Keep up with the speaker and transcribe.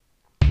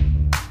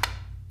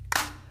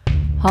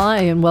Hi,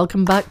 and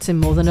welcome back to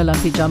More Than a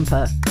Lumpy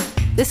Jumper.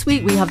 This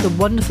week we have the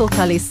wonderful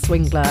Kelly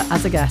Swingler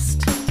as a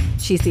guest.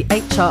 She's the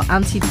HR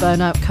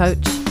anti-burnout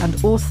coach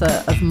and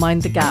author of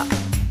Mind the Gap,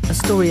 a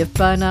story of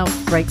burnout,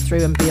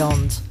 breakthrough and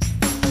beyond.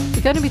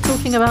 We're going to be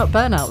talking about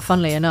burnout,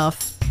 funnily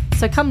enough,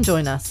 so come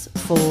join us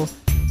for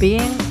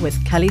Being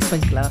with Kelly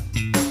Swingler.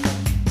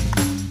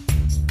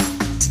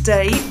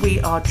 Today we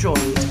are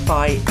joined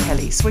by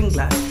Kelly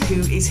Swingler, who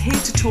is here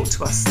to talk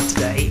to us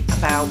today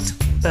about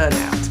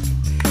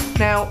burnout.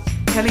 Now,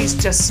 Kelly's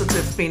just sort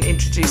of been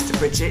introduced to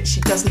Bridget.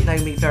 She doesn't know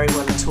me very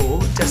well at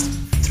all, just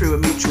through a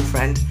mutual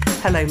friend.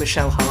 Hello,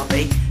 Michelle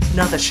Hartley.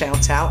 Another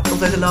shout out.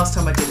 Although the last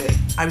time I did it,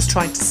 I was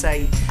trying to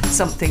say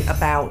something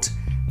about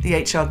the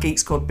HR Geek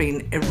Squad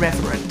being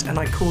irreverent, and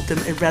I called them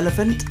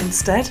irrelevant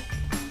instead.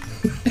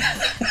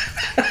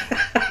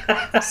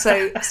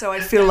 So I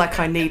feel like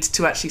I need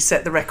to actually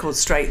set the record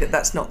straight that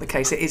that's not the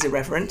case. It is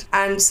irreverent.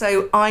 And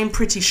so I'm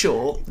pretty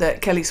sure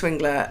that Kelly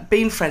Swingler,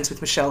 being friends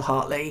with Michelle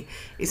Hartley,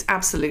 is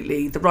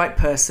absolutely the right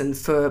person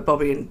for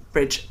Bobby and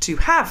Bridge to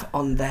have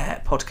on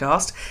their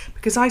podcast,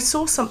 because I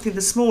saw something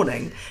this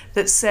morning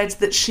that said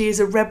that she is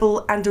a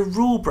rebel and a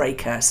rule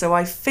breaker. So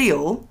I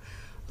feel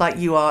like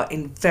you are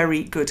in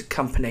very good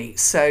company.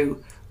 So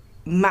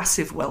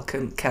massive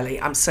welcome, Kelly.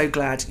 I'm so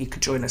glad you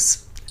could join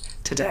us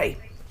today.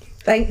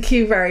 Thank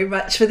you very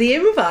much for the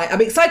invite.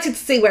 I'm excited to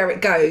see where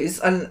it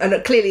goes, and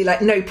clearly,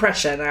 like, no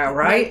pressure now,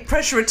 right? No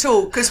pressure at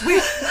all, because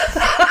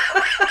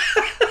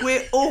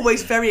we're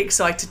always very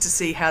excited to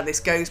see how this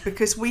goes,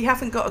 because we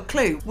haven't got a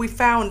clue. We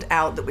found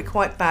out that we're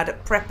quite bad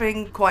at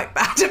prepping, quite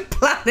bad at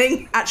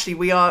planning. Actually,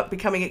 we are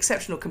becoming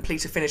exceptional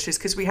completer finishers,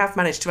 because we have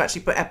managed to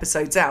actually put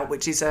episodes out,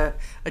 which is a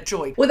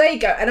joy. Well, there you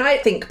go. And I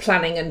think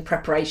planning and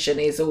preparation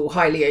is all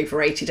highly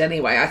overrated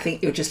anyway. I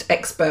think you're just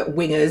expert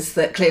wingers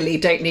that clearly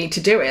don't need to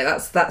do it.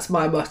 That's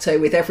my motto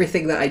with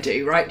everything that I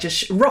do, right?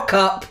 Just rock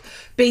up,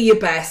 be your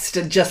best,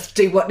 and just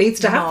do what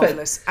needs to happen.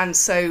 Marvellous. And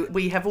so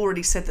we have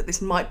already said that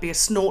this might be a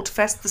snort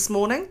fest this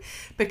morning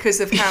because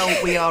of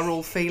how we are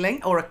all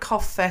feeling, or a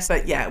cough fest.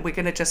 But yeah, we're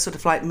going to just sort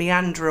of like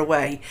meander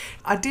away.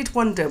 I did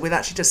wonder, with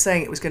actually just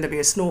saying it was going to be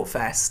a snort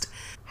fest,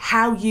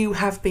 how you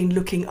have been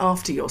looking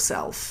after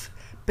yourself,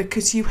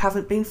 because you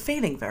haven't been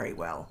feeling very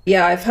well.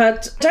 Yeah, I've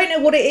had, don't know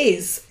what it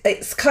is.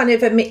 It's kind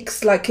of a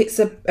mix, like it's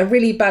a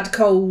really bad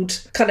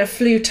cold, kind of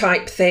flu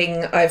type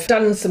thing. I've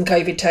done some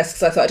COVID tests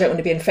because I thought I don't want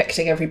to be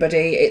infecting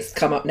everybody. It's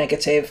come up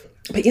negative.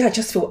 But yeah, I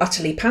just feel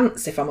utterly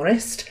pants, if I'm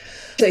honest.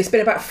 So it's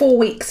been about 4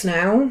 weeks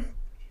now,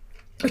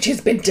 which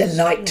has been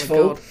delightful.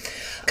 Oh, God.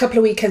 A couple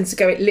of weekends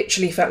ago, it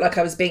literally felt like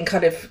I was being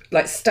kind of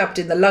like stabbed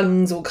in the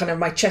lungs, or kind of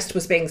my chest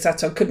was being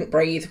sat on, couldn't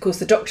breathe. Of course,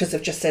 the doctors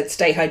have just said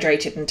stay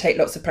hydrated and take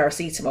lots of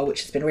paracetamol,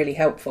 which has been really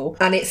helpful.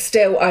 And it's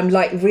still, I'm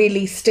like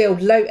really still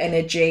low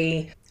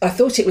energy. I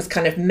thought it was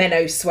kind of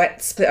meno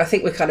sweats, but I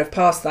think we're kind of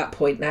past that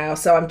point now.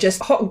 So I'm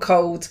just hot and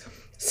cold,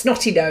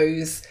 snotty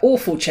nose,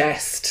 awful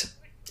chest.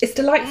 It's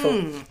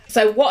delightful.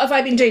 So what have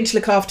I been doing to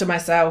look after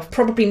myself?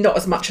 Probably not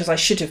as much as I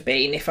should have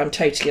been, if I'm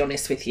totally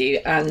honest with you.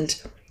 And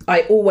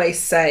I always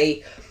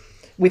say,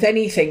 with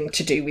anything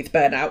to do with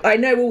burnout, I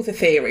know all the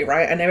theory,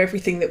 right? I know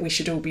everything that we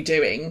should all be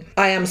doing.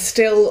 I am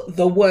still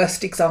the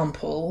worst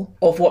example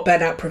of what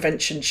burnout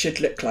prevention should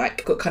look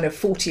like. I've got kind of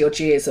 40 odd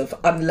years of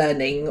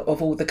unlearning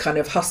of all the kind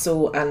of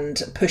hustle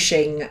and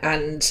pushing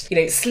and, you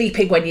know,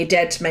 sleeping when you're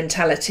dead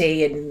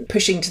mentality and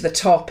pushing to the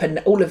top and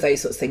all of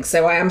those sorts of things.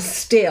 So I am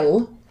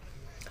still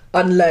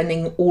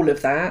unlearning all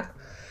of that.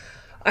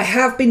 I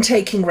have been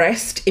taking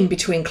rest in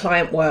between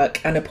client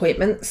work and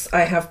appointments.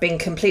 I have been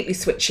completely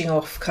switching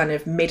off kind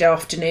of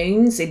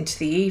mid-afternoons into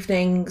the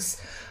evenings.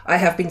 I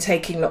have been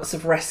taking lots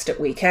of rest at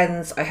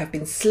weekends. I have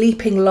been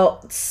sleeping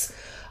lots.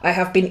 I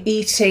have been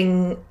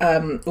eating,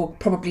 or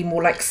probably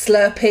more like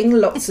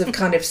slurping, lots of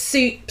kind of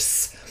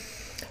soups.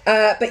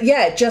 But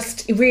yeah,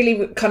 just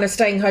really kind of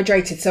staying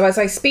hydrated. So as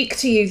I speak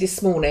to you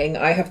this morning,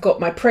 I have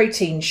got my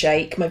protein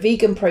shake, my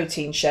vegan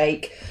protein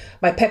shake,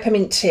 my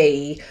peppermint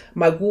tea,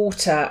 my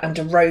water and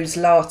a rose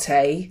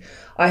latte.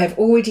 I have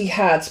already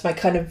had my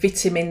kind of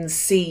vitamin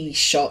C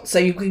shot. So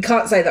you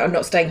can't say that I'm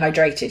not staying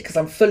hydrated, because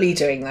I'm fully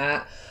doing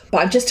that.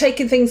 But I'm just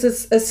taking things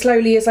as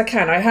slowly as I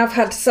can. I have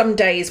had some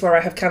days where I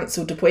have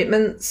cancelled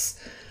appointments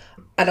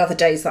and other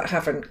days that I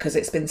haven't, because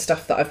it's been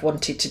stuff that I've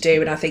wanted to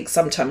do. And I think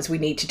sometimes we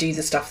need to do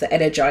the stuff that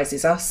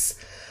energises us.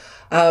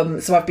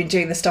 So I've been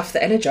doing the stuff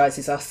that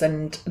energises us,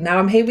 and now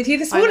I'm here with you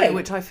this morning. I know,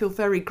 which I feel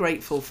very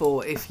grateful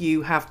for if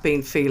you have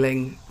been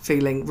feeling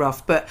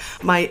rough. But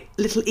my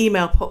little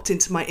email popped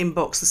into my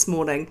inbox this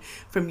morning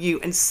from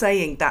you and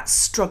saying that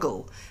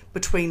struggle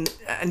between,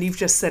 and you've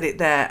just said it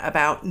there,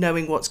 about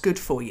knowing what's good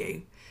for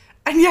you.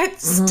 And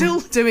yet still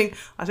doing,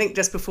 I think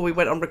just before we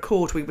went on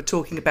record, we were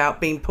talking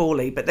about being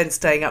poorly, but then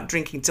staying up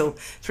drinking till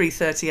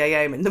 3:30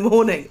 a.m. in the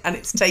morning. And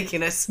it's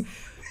taken us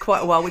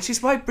quite a while, which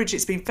is why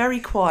Bridget's been very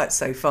quiet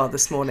so far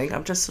this morning.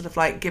 I'm just sort of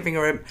like giving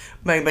her a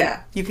moment.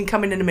 Yeah. You can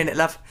come in a minute,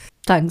 love.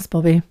 Thanks,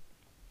 Bobby.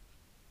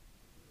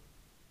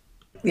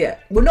 Yeah,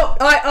 we're not.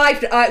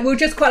 We'll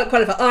just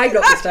qualify. I'm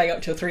not staying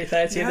up till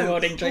 3:30 in the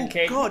morning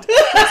drinking. Oh God.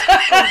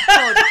 Oh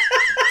God.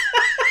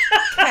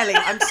 Kelly,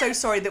 I'm so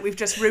sorry that we've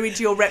just ruined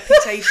your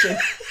reputation.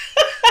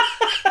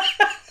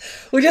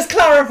 We'll just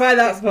clarify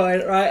that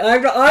point, right?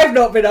 I've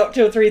not been up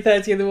till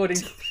 3:30 in the morning.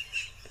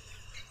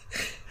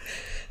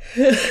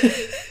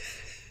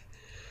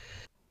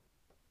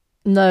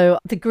 No,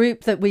 the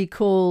group that we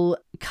call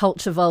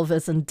Culture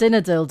Vulvas and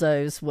Dinner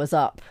Dildos was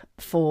up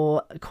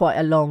for quite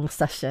a long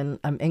session,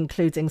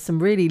 including some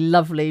really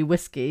lovely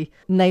whiskey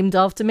named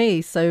after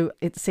me. So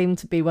it seemed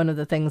to be one of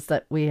the things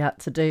that we had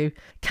to do.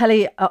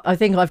 Kelly, I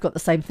think I've got the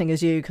same thing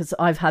as you, because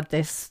I've had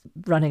this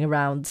running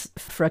around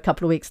for a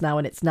couple of weeks now,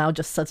 and it's now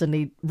just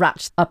suddenly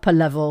ratcheted up a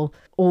level.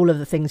 All of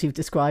the things you've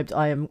described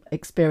I am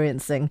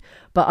experiencing.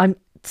 But I'm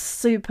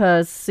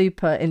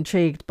super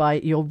intrigued by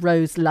your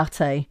rose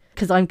latte,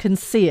 because I can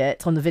see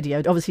it on the video.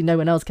 Obviously no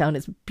one else can.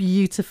 It's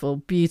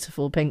beautiful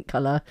pink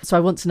colour. So I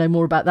want to know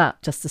more about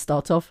that, just to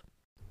start off.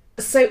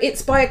 So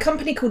it's by a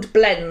company called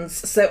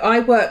Blends. So I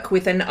work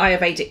with an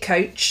Ayurvedic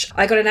coach.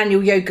 I got an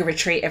annual yoga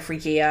retreat every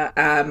year,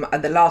 and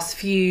the last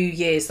few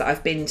years that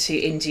I've been to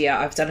India,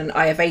 I've done an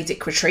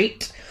Ayurvedic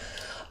retreat.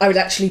 I would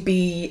actually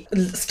be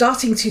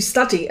starting to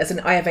study as an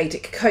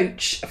Ayurvedic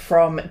coach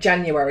from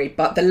January,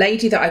 but the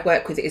lady that I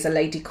work with is a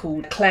lady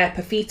called Claire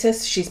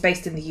Paphitis. She's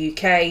based in the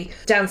UK,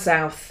 down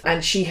south,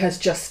 and she has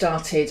just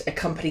started a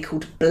company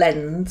called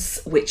Blends,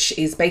 which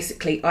is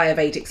basically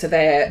Ayurvedic. So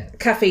they're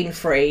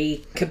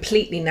caffeine-free,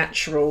 completely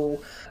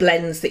natural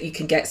blends that you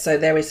can get. So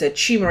there is a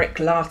turmeric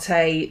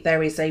latte,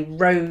 there is a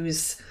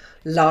rose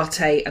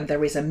latte, and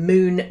there is a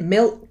moon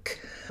milk.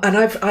 And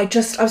I've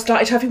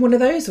started having one of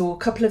those, or a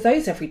couple of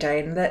those every day,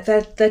 and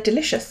they're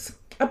delicious,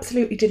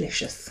 absolutely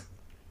delicious.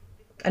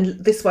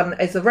 And this one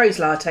is the rose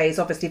latte, is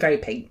obviously very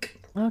pink.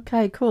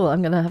 Okay, cool.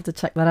 I'm going to have to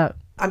check that out.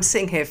 I'm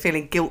sitting here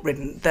feeling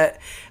guilt-ridden that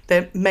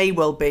there may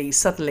well be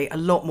suddenly a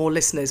lot more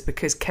listeners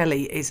because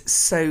Kelly is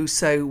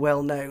so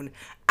well known,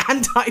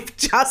 and I've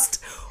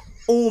just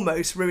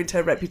almost ruined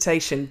her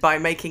reputation by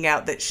making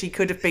out that she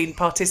could have been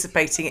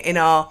participating in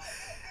our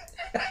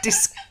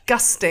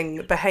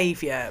disgusting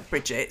behaviour,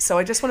 Bridget. So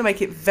I just want to make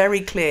it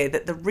very clear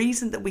that the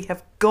reason that we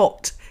have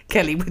got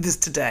Kelly with us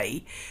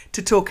today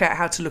to talk about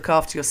how to look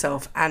after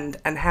yourself and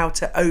how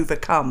to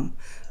overcome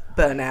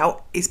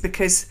burnout is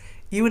because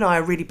you and I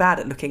are really bad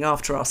at looking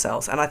after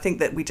ourselves, and I think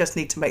that we just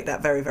need to make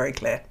that very, very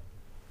clear.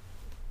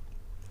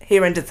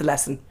 Here ended the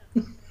lesson.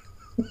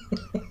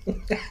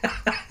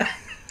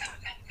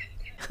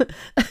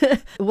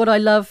 What I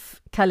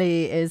love,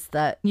 Kelly, is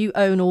that you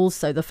own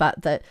also the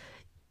fact that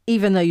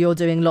even though you're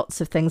doing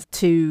lots of things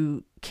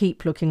to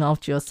keep looking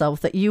after yourself,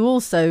 that you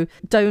also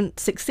don't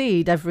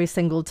succeed every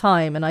single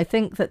time. And I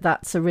think that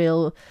that's a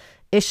real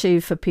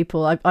issue for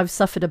people. I've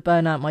suffered a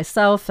burnout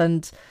myself,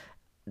 and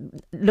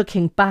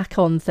looking back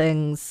on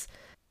things,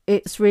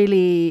 it's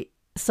really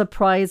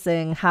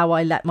surprising how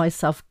I let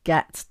myself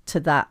get to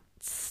that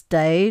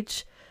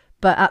stage.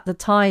 But at the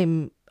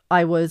time,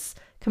 I was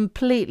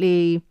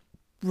completely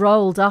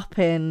rolled up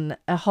in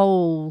a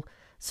whole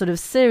sort of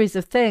series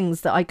of things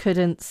that I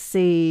couldn't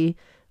see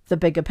the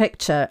bigger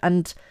picture,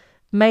 and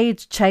made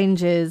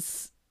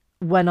changes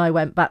when I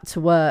went back to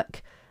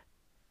work,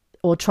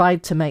 or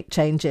tried to make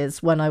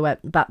changes when I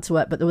went back to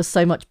work. But there was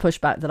so much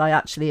pushback that I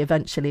actually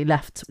eventually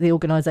left the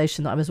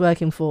organisation that I was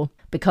working for,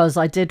 because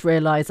I did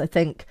realise, I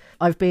think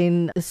I've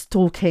been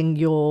stalking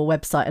your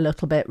website a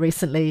little bit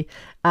recently,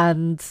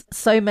 and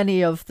so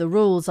many of the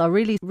rules are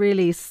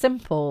really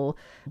simple,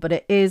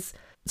 but it's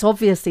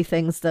obviously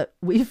things that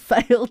we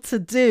failed to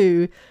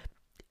do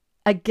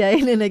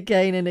again and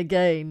again and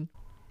again.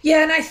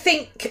 Yeah, and I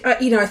think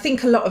I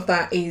think a lot of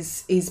that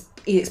is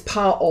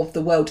part of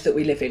the world that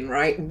we live in,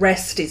 right?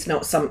 Rest is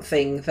not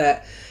something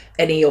that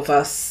any of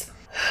us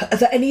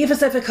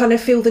ever kind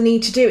of feel the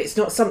need to do. It's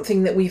not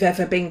something that we've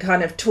ever been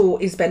kind of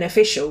taught is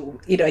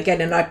beneficial.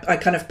 Again, and I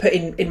kind of put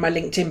in my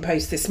LinkedIn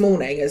post this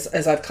morning,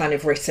 as I've kind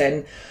of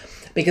written,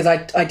 because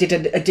I did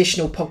an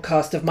additional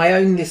podcast of my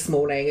own this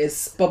morning,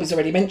 as Bobby's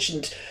already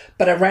mentioned,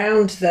 but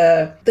around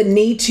the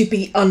need to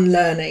be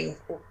unlearning,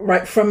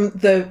 right? From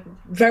the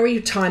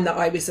very time that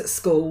I was at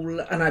school,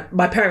 and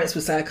my parents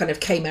would say I kind of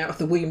came out of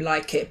the womb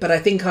like it, but I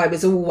think I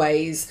was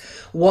always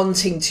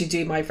wanting to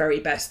do my very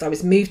best. I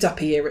was moved up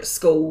a year at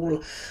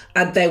school,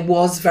 and there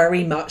was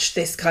very much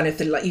this kind of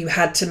thing, like you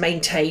had to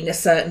maintain a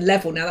certain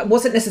level. Now, that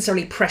wasn't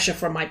necessarily pressure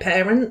from my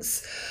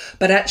parents,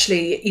 but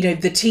actually,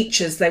 the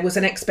teachers, there was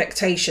an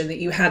expectation that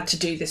you had to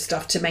do this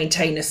stuff to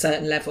maintain a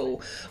certain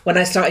level. When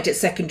I started at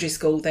secondary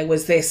school, there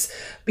was this,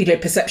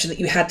 perception that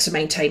you had to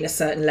maintain a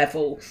certain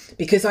level.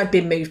 Because I'd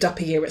been moved up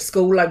a year at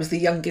school, I was the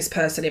youngest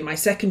person in my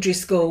secondary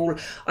school.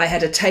 I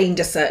had attained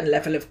a certain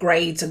level of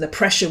grades, and the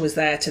pressure was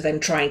there to then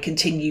try and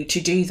continue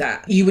to do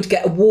that. You would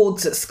get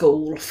awards at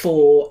school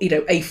for,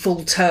 a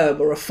full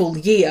term or a full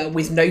year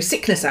with no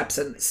sickness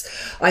absence.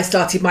 I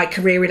started my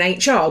career in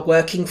HR,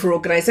 working for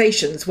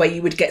organisations where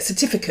you would get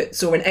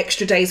certificates or an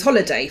extra day's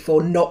holiday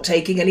for not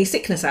taking any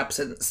sickness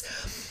absence.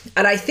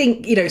 And I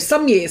think,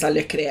 some years I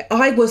look at it,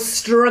 I was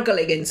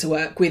struggling into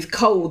work with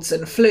colds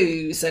and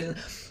flus, and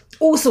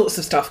all sorts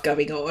of stuff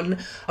going on.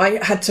 I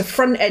had to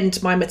front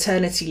end my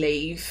maternity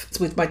leave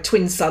with my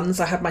twin sons.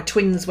 I had my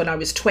twins when I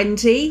was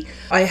 20.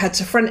 I had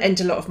to front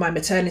end a lot of my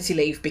maternity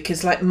leave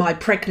because like my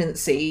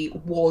pregnancy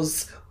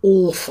was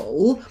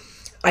awful.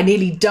 I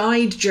nearly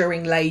died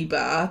during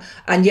labour,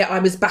 and yet I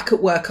was back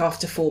at work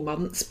after 4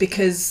 months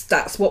because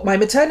that's what my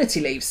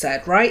maternity leave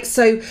said, right?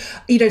 So,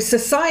 you know,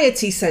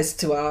 society says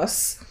to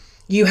us,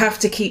 you have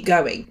to keep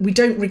going. We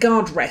don't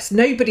regard rest.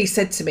 Nobody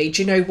said to me,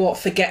 do you know what,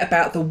 forget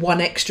about the 1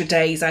 extra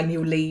day's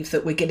annual leave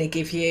that we're going to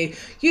give you.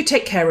 You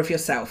take care of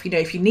yourself. You know,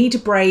 if you need a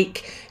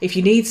break, if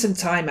you need some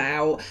time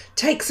out,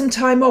 take some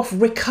time off,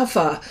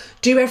 recover,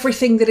 do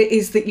everything that it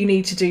is that you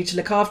need to do to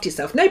look after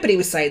yourself. Nobody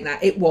was saying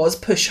that. It was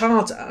push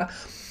harder.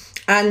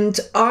 And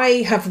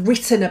I have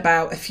written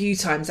about a few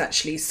times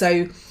actually.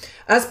 So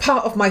as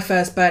part of my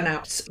first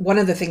burnout, one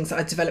of the things that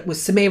I developed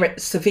was severe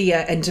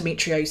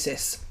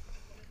endometriosis.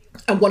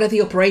 And one of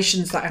the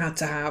operations that I had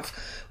to have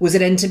was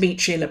an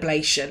endometrial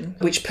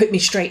ablation, which put me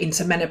straight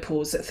into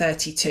menopause at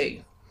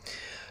 32.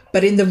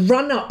 But in the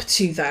run up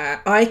to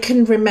that, I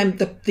can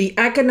remember the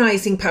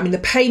agonising pain. I mean, the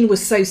pain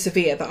was so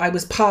severe that I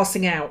was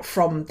passing out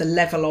from the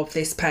level of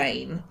this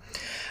pain.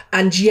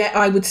 And yet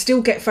I would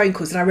still get phone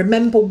calls. And I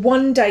remember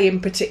one day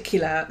in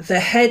particular, the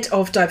head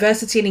of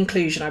diversity and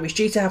inclusion, I was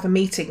due to have a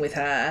meeting with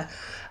her.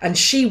 And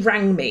she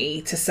rang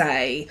me to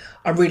say,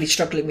 I'm really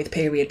struggling with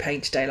period pain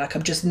today. Like,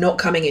 I'm just not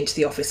coming into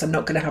the office. I'm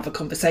not going to have a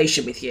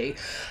conversation with you.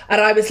 And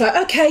I was like,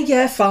 okay,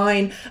 yeah,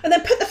 fine. And then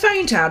put the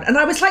phone down. And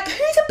I was like,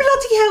 who the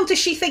bloody hell does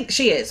she think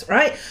she is,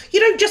 right? You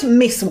don't just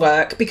miss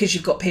work because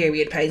you've got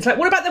period pains. Like,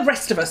 what about the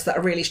rest of us that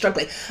are really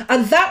struggling?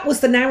 And that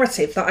was the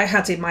narrative that I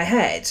had in my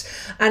head.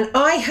 And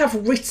I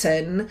have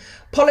written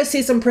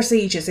policies and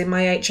procedures in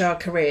my HR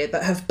career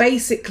that have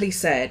basically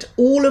said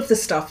all of the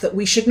stuff that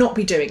we should not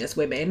be doing as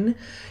women.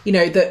 You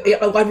know,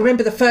 I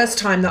remember the first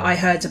time that I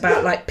heard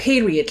about like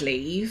period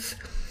leave,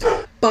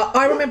 but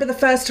I remember the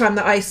first time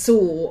that I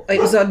saw,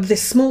 it was on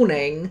this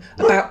morning,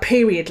 about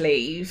period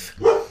leave,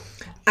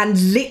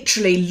 and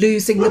literally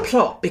losing the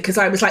plot because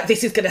I was like,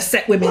 this is going to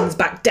set women's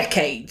back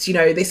decades. You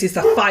know, this is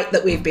the fight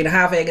that we've been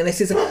having. And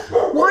this is,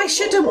 why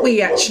shouldn't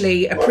we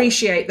actually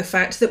appreciate the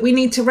fact that we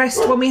need to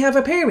rest when we have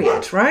a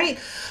period, right?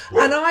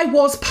 And I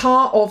was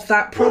part of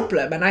that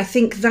problem. And I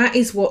think that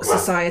is what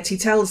society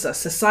tells us.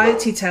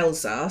 Society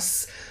tells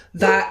us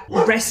that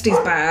rest is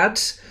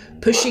bad,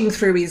 pushing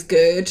through is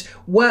good,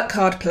 work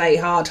hard, play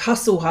hard,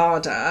 hustle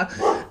harder.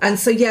 And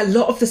so, yeah, a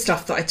lot of the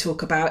stuff that I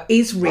talk about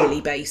is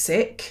really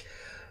basic.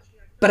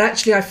 But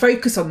actually I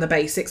focus on the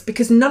basics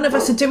because none of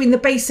us are doing the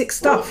basic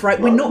stuff, right?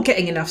 We're not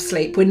getting enough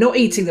sleep. We're not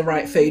eating the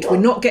right food. We're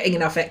not getting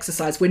enough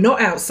exercise. We're not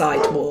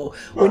outside more.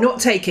 We're not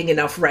taking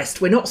enough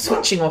rest. We're not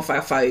switching off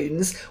our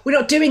phones. We're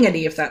not doing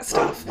any of that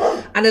stuff.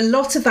 And a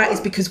lot of that is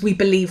because we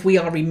believe we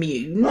are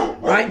immune,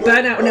 right?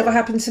 Burnout will never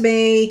happen to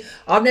me.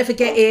 I'll never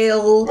get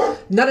ill.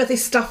 None of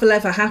this stuff will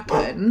ever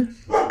happen.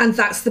 And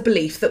that's the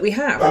belief that we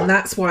have. And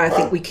that's why I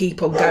think we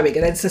keep on going.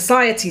 And then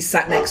society's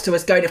sat next to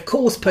us going, of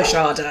course, push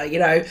harder. You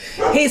know,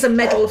 here's a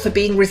medal for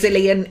being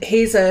resilient,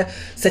 here's a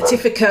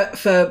certificate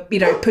for, you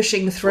know,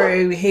 pushing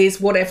through, here's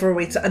whatever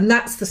it is. And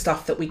that's the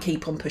stuff that we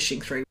keep on pushing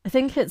through. I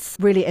think it's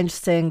really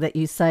interesting that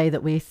you say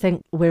that we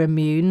think we're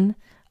immune,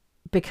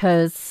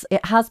 because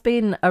it has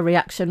been a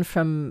reaction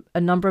from a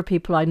number of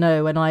people I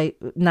know, and I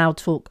now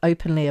talk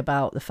openly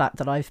about the fact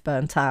that I've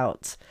burnt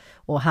out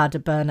or had a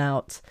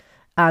burnout.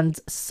 And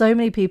so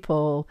many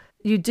people,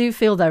 you do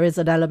feel there is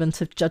an element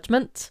of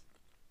judgment,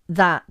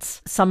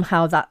 that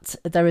somehow that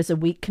there is a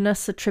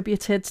weakness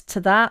attributed to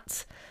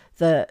that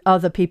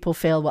other people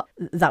feel, well,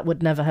 that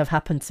would never have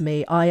happened to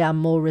me. I am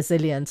more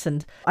resilient.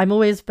 And I'm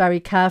always very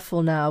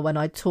careful now when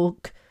I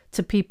talk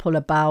to people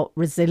about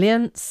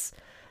resilience,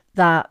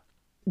 that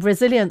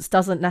resilience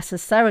doesn't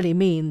necessarily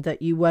mean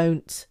that you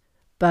won't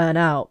burn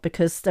out,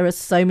 because there are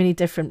so many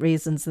different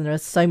reasons and there are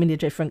so many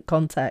different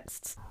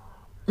contexts.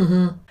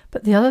 Mm-hmm.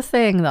 But the other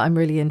thing that I'm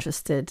really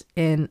interested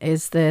in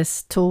is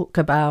this talk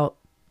about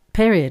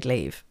period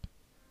leave.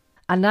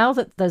 And now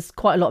that there's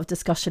quite a lot of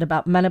discussion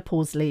about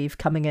menopause leave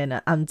coming in,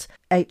 and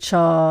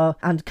HR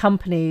and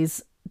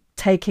companies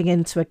taking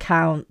into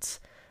account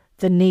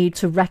the need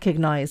to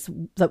recognise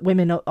that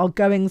women are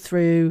going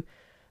through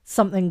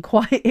something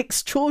quite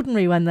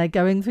extraordinary when they're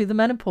going through the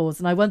menopause.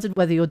 And I wondered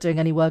whether you're doing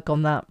any work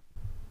on that.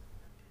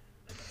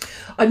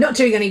 I'm not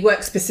doing any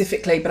work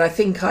specifically, but I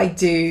think I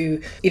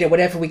do, you know,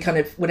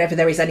 whenever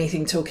there is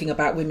anything talking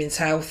about women's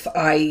health,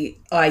 I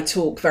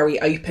talk very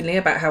openly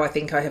about how I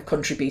think I have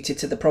contributed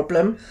to the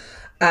problem.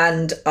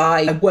 And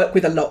I work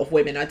with a lot of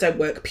women. I don't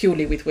work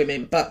purely with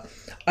women, but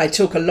I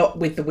talk a lot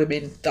with the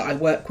women that I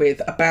work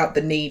with about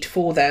the need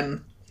for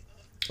them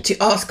to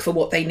ask for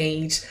what they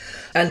need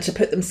and to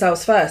put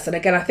themselves first. And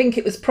again, I think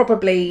it was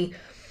probably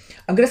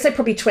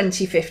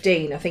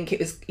 2015. I think it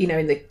was, you know,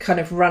 in the kind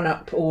of run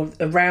up or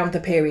around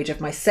the period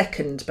of my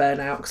second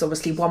burnout, because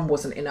obviously one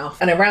wasn't enough.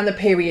 And around the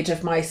period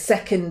of my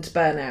second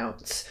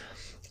burnout,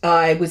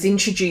 I was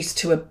introduced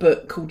to a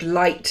book called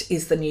Light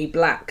is the New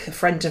Black. A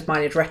friend of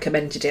mine had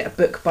recommended it, a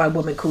book by a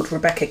woman called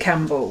Rebecca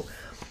Campbell.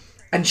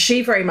 And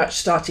she very much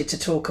started to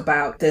talk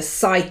about the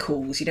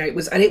cycles, it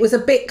was a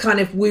bit kind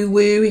of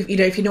woo-woo,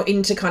 if you're not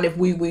into kind of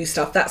woo-woo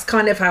stuff. That's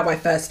kind of how I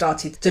first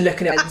started to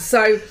look at it. And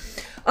so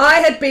I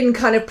had been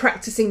kind of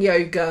practicing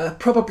yoga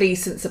probably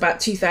since about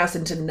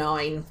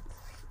 2009.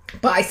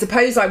 But I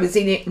suppose I was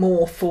in it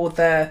more for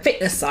the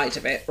fitness side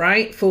of it,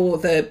 right? For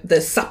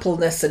the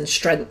suppleness and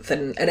strength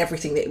and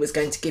everything that it was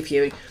going to give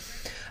you.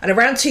 And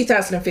around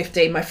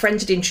 2015, my friend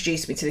had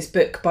introduced me to this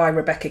book by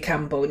Rebecca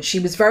Campbell, and she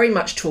was very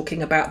much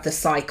talking about the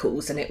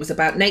cycles, and it was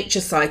about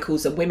nature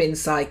cycles and women's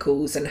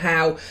cycles, and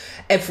how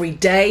every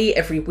day,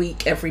 every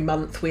week, every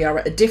month, we are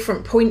at a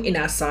different point in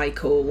our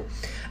cycle,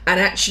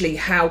 and actually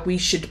how we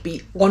should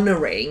be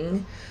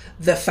honouring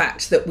the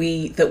fact that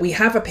we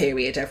have a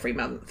period every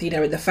month,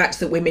 and the fact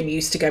that women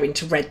used to go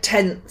into red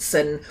tents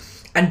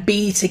and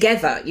be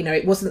together.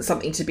 It wasn't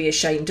something to be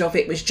ashamed of.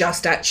 It was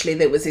just actually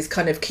there was this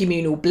kind of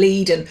communal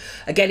bleed. And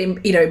again,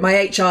 in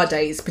my HR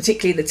days,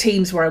 particularly the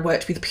teams where I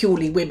worked with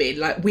purely women,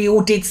 like we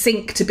all did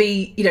sync to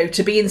be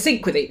in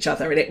sync with each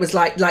other. And it was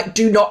like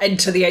do not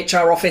enter the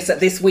HR office at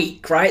this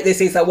week, right?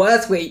 This is the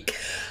worst week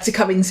to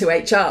come into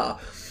HR.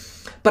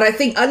 But I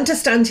think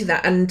understanding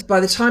that, and by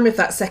the time of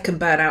that second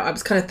burnout, I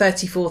was kind of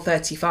 34,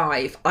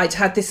 35. I'd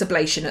had this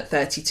ablation at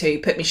 32,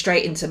 put me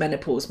straight into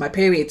menopause. My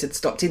periods had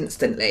stopped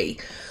instantly.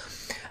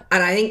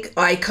 And I think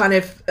I kind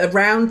of,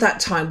 around that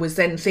time, was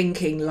then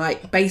thinking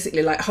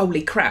basically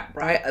holy crap,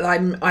 right?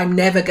 I'm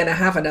never going to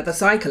have another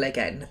cycle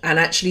again. And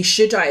actually,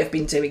 should I have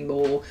been doing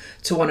more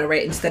to honour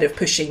it instead of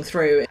pushing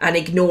through and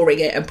ignoring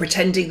it and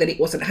pretending that it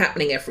wasn't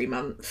happening every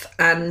month?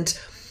 And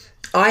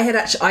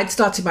I'd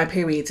started my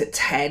periods at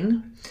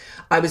 10.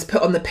 I was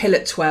put on the pill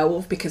at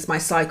 12 because my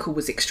cycle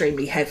was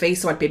extremely heavy.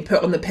 So I'd been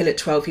put on the pill at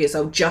 12 years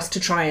old just to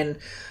try and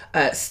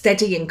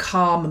steady and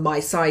calm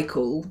my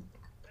cycle.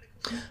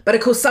 But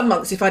of course, some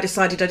months, if I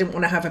decided I didn't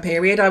want to have a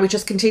period, I would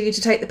just continue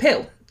to take the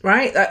pill,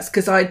 right? That's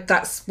because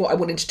that's what I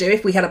wanted to do.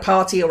 If we had a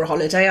party or a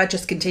holiday, I'd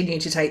just continue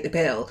to take the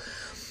pill.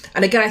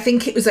 And again, I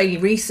think it was only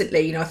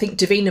recently, I think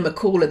Davina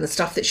McCall and the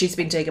stuff that she's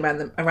been doing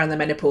around the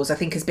menopause, I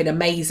think has been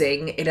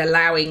amazing in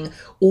allowing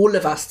all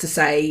of us to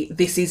say,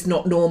 this is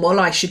not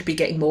normal. I should be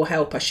getting more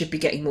help. I should be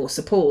getting more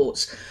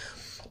support.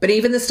 But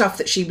even the stuff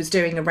that she was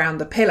doing around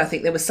the pill, I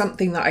think there was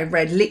something that I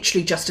read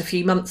literally just a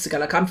few months ago.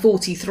 Like, I'm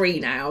 43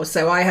 now,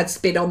 so I had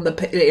been on the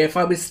pill. If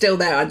I was still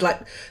there,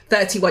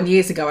 31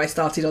 years ago, I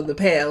started on the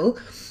pill.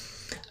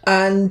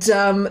 And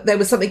there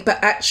was something,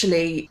 but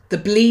actually the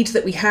bleed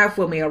that we have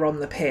when we are on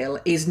the pill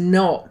is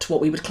not what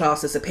we would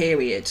class as a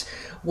period.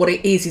 What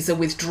it is a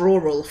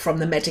withdrawal from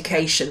the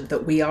medication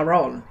that we are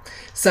on.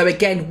 So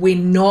again, we're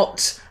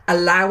not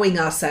allowing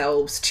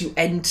ourselves to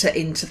enter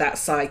into that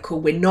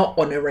cycle. We're not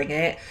honouring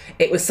it.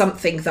 It was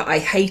something that I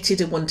hated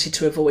and wanted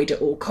to avoid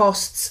at all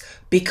costs,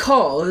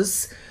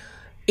 because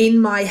in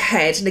my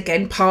head, and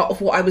again, part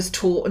of what I was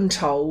taught and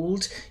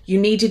told, you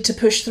needed to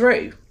push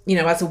through.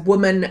 As a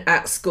woman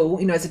at school,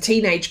 as a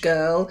teenage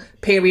girl,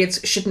 periods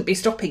shouldn't be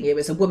stopping you.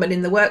 As a woman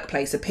in the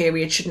workplace, a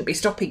period shouldn't be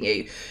stopping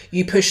you.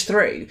 You push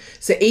through.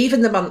 So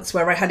even the months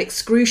where I had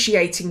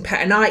excruciating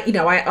pain, and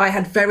I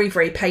had very,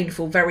 very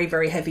painful, very,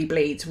 very heavy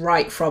bleeds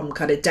right from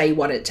kind of day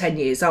one at 10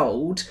 years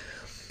old.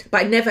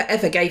 But I never,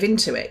 ever gave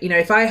into it.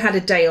 If I had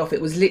a day off, it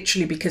was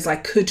literally because I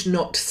could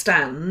not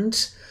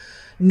stand,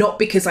 not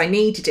because I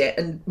needed it.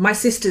 And my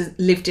sister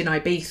lived in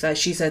Ibiza.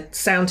 She's a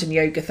sound and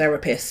yoga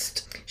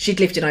therapist. She'd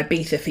lived in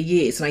Ibiza for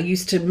years, and I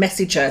used to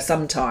message her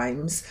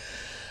sometimes.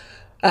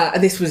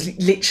 And this was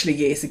literally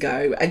years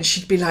ago. And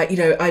she'd be like,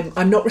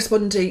 I'm not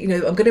responding,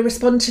 I'm going to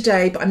respond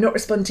today, but I'm not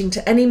responding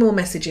to any more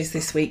messages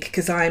this week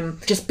because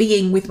I'm just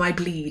being with my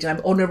bleed.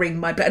 I'm honouring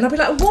my bleed. And I'd be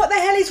like, what the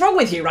hell is wrong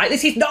with you, right?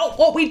 This is not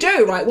what we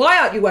do, right? Why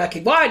aren't you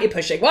working? Why aren't you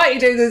pushing? Why are you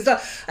doing this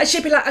stuff? And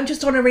she'd be like, I'm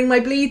just honouring my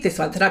bleed this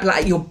month. And I'd be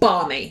like, you're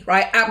balmy,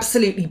 right?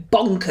 Absolutely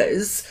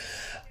bonkers.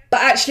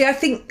 But actually, I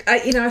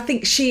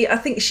think she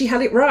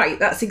had it right.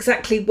 That's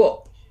exactly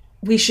what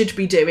we should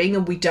be doing,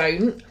 and we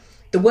don't.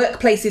 The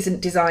workplace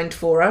isn't designed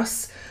for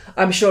us.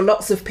 I'm sure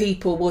lots of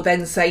people will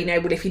then say,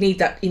 well, if you need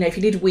that, if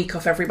you need a week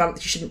off every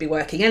month, you shouldn't be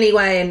working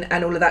anyway,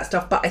 and all of that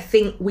stuff. But I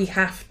think we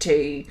have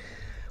to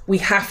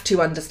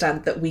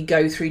understand that we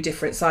go through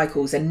different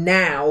cycles. And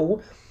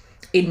now,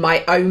 in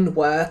my own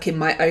work, in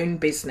my own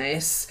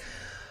business,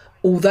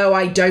 although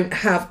I don't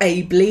have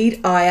a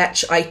bleed,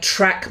 I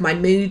track my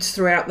moods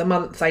throughout the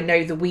month. I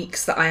know the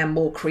weeks that I am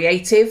more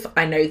creative.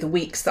 I know the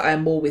weeks that I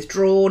am more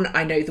withdrawn.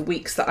 I know the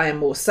weeks that I am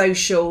more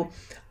social.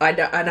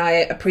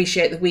 I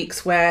appreciate the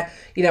weeks where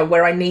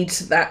I need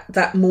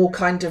that more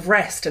kind of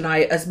rest. And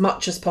I, as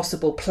much as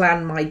possible,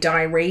 plan my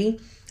diary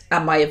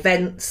and my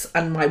events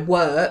and my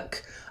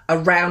work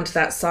around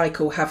that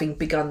cycle, having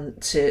begun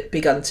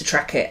to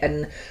track it.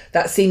 And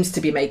that seems to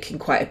be making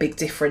quite a big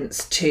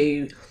difference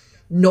to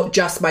not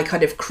just my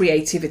kind of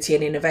creativity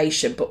and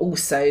innovation, but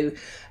also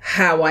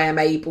how I am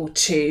able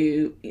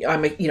to,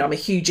 I'm a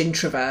huge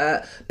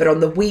introvert, but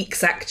on the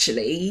weeks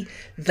actually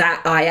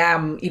that I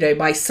am,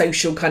 my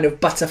social kind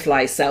of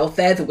butterfly self,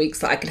 they're the weeks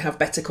that I can have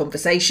better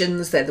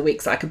conversations. They're the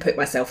weeks that I can put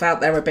myself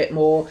out there a bit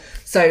more.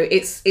 So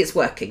it's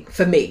working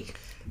for me.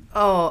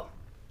 Oh,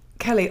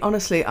 Kelly,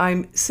 honestly,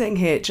 I'm sitting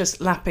here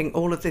just lapping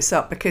all of this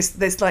up because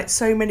there's like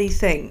so many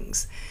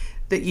things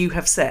that you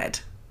have said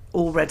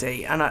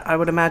already. And I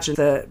would imagine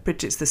that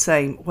Bridget's the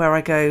same, where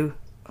I go,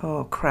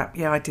 oh, crap,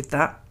 yeah, I did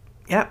that.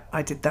 Yeah,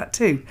 I did that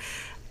too.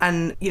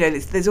 And, you know,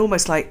 there's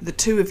almost like the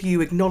two of you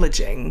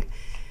acknowledging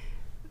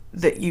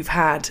that you've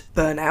had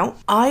burnout.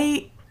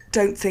 I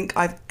don't think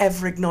I've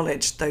ever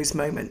acknowledged those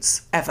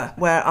moments, ever,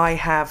 where I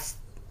have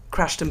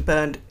crashed and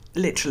burned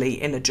literally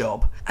in a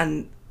job.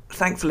 And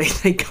thankfully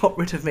they got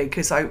rid of me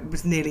because I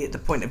was nearly at the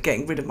point of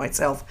getting rid of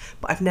myself,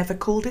 but I've never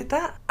called it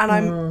that.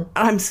 And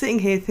I'm sitting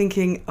here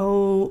thinking,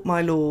 oh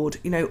my Lord,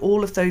 you know,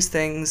 all of those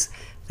things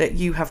that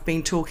you have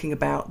been talking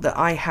about that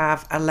I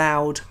have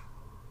allowed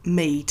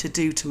me to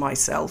do to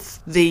myself,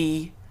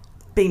 the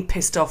being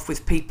pissed off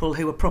with people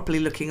who are properly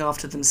looking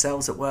after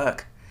themselves at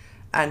work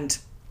and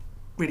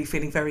really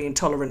feeling very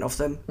intolerant of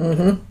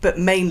them, but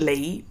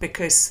mainly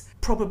because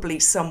probably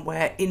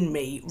somewhere in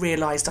me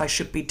realised I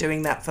should be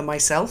doing that for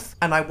myself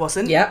and I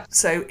wasn't.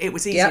 So it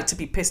was easier to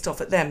be pissed off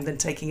at them than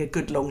taking a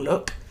good long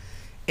look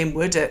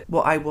inward at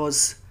what I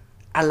was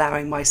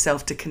allowing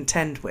myself to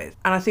contend with.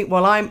 And I think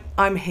while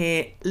I'm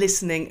here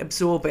listening,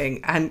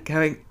 absorbing and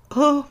going,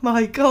 oh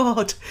my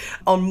God,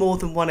 on more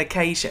than one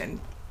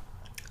occasion,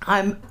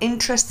 I'm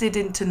interested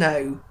in to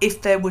know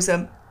if there was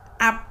an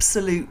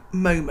absolute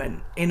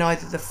moment in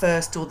either the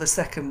first or the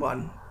second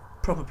one,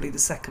 probably the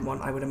second one,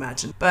 I would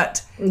imagine.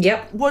 But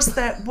was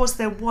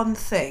there one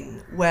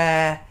thing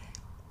where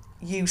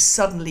you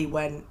suddenly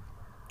went,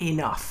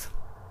 enough?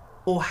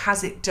 Or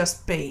has it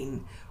just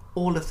been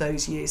all of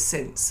those years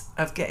since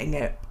of getting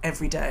up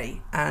every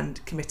day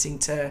and committing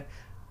to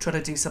try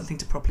to do something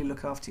to properly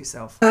look after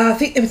yourself? I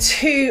think there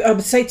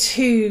were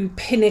two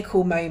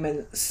pinnacle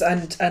moments,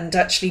 and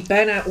actually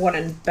burnout 1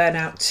 and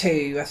burnout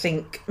 2 I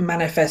think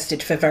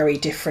manifested for very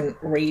different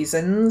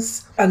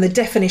reasons. And the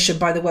definition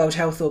by the World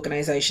Health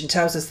Organization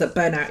tells us that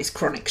burnout is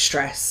chronic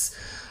stress.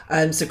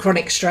 So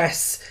chronic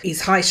stress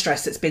is high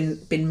stress that's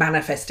been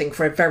manifesting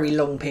for a very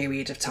long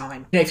period of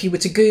time. You know, if you were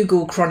to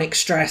Google chronic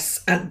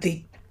stress and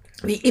the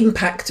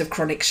impact of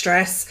chronic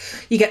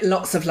stress, you get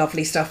lots of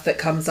lovely stuff that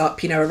comes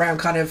up, you know, around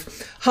kind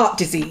of heart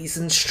disease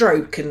and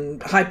stroke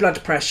and high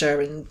blood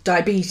pressure and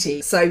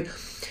diabetes. So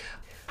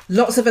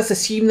lots of us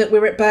assume that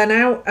we're at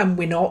burnout and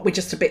we're not. We're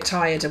just a bit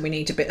tired and we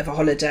need a bit of a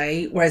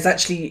holiday. Whereas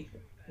actually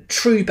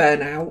true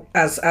burnout,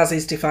 as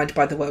is defined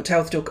by the World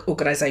Health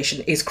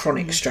Organization, is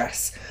chronic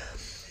stress.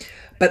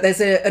 But there's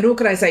an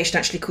organisation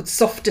actually called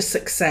Softer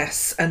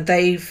Success, and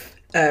they've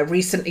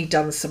recently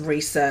done some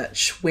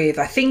research with,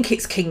 I think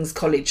it's King's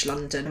College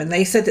London, and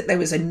they said that there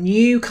was a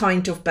new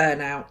kind of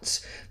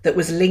burnout that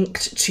was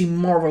linked to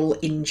moral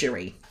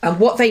injury. And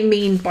what they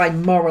mean by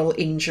moral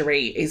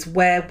injury is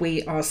where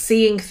we are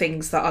seeing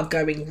things that are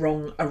going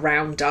wrong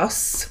around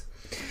us,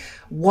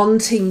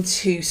 wanting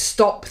to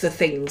stop the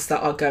things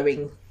that are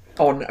going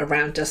on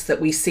around us that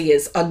we see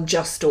as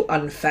unjust or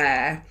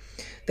unfair,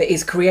 that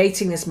is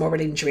creating this moral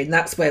injury, and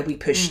that's where we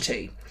push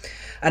to.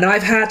 And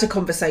I've had a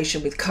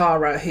conversation with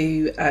Cara,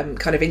 who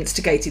kind of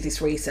instigated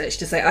this research,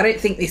 to say, I don't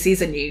think this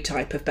is a new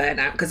type of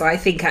burnout, because I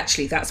think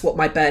actually that's what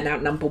my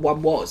burnout number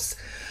 1 was.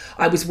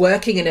 I was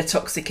working in a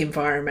toxic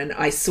environment.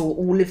 I saw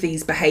all of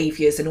these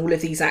behaviours and all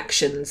of these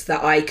actions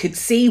that I could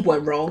see were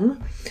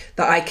wrong,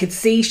 that I could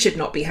see should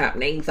not be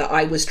happening, that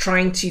I was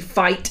trying to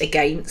fight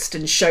against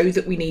and show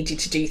that we needed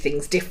to do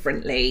things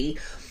differently.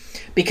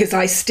 Because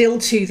I still,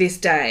 to this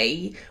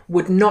day,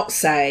 would not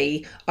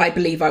say I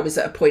believe I was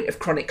at a point of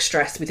chronic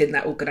stress within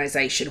that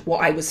organisation.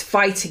 What I was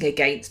fighting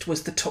against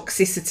was the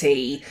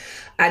toxicity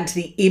and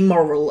the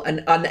immoral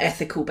and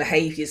unethical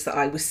behaviours that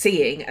I was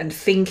seeing, and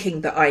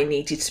thinking that I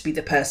needed to be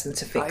the person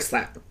to fix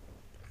that.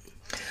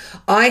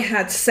 I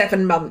had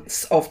 7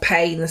 months of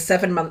pain,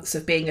 7 months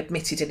of being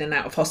admitted in and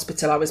out of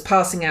hospital. I was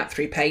passing out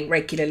through pain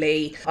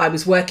regularly. I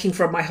was working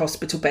from my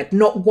hospital bed.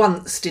 Not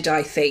once did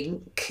I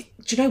think,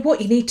 do you know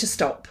what, you need to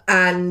stop.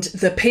 And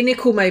the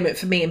pinnacle moment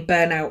for me in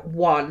burnout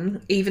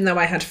 1, even though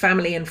I had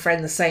family and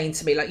friends saying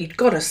to me, like, you've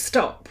got to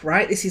stop,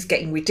 right? This is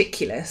getting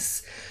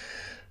ridiculous.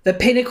 The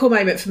pinnacle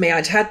moment for me,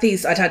 I'd had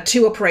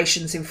 2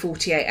 operations in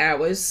 48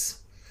 hours.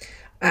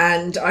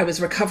 And I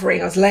was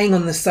recovering. I was laying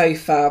on the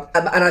sofa,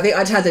 and I think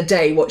I'd had a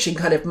day watching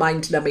kind of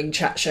mind-numbing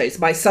chat shows.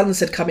 My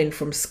sons had come in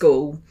from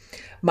school.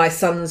 My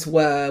sons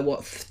were,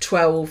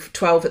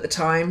 12 at the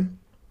time.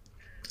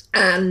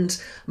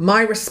 And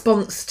my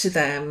response to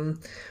them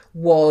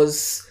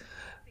was,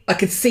 I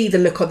could see the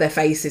look on their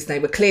faces. They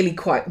were clearly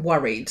quite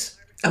worried.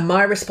 And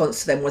my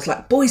response to them was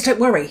like, boys, don't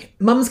worry.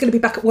 Mum's going to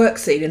be back at work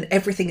soon and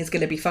everything is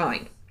going to be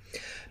fine.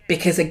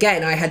 Because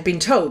again, I had been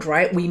told,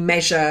 right, we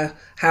measure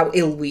how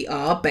ill we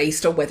are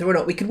based on whether or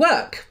not we could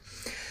work.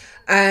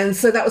 And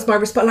so that was my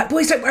response, like,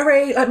 boys, don't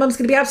worry, like, Mum's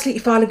going to be absolutely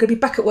fine, I'm going to be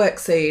back at work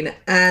soon.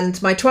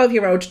 And my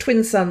 12-year-old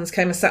twin sons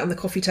came and sat on the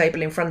coffee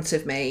table in front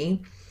of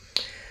me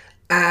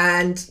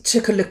and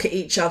took a look at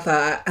each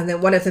other. And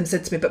then one of them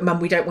said to me, but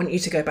Mum, we don't want you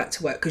to go back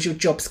to work because your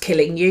job's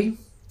killing you.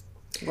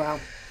 Wow.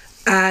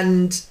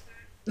 And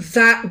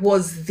that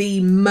was the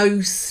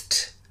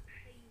most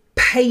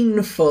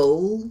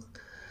painful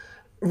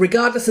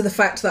regardless of the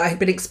fact that I had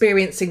been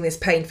experiencing this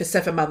pain for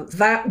 7 months,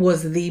 that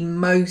was the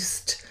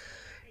most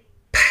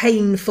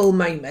painful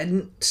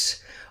moment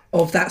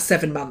of that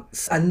 7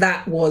 months. And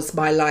that was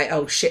my like,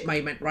 oh shit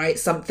moment, right?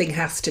 Something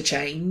has to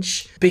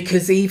change.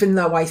 Because even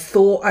though I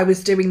thought I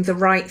was doing the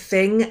right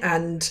thing,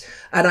 and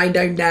I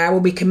know now,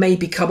 and we can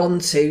maybe come on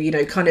to, you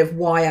know, kind of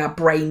why our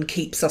brain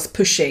keeps us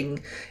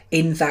pushing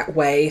in that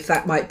way, if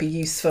that might be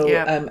useful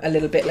a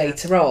little bit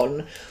later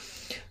on.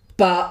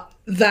 But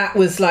that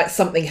was like,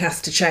 something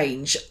has to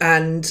change.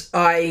 And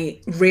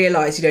I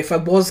realised, you know, if I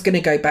was going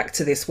to go back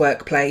to this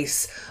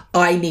workplace,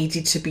 I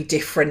needed to be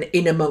different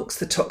in amongst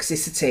the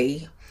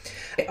toxicity.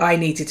 I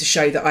needed to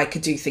show that I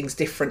could do things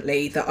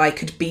differently, that I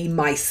could be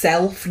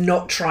myself,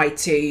 not try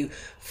to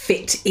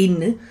fit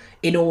in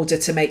order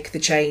to make the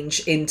change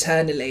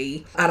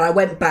internally. And I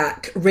went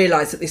back,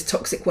 realised that this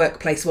toxic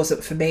workplace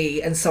wasn't for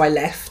me, and so I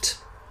left.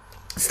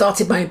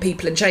 Started my own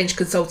people and change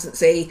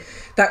consultancy.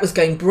 That was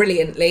going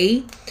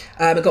brilliantly.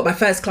 I got my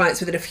first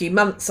clients within a few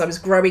months. I was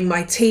growing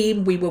my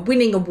team. We were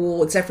winning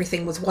awards.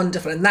 Everything was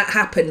wonderful. And that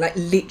happened like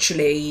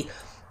literally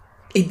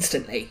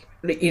instantly.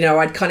 You know,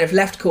 I'd kind of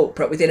left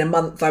corporate. Within a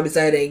month, I was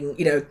earning,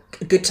 you know,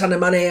 a good ton of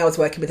money. I was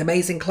working with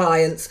amazing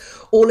clients.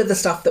 All of the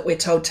stuff that we're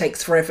told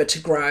takes forever to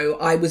grow,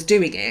 I was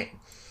doing it.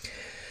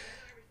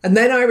 And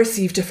then I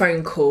received a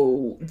phone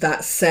call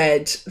that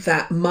said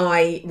that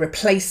my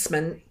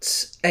replacement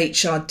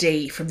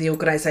HRD from the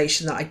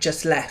organisation that I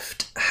just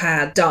left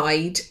had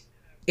died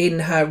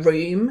in her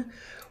room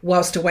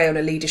whilst away on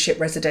a leadership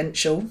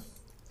residential.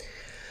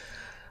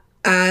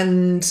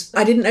 And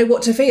I didn't know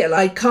what to feel.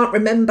 I can't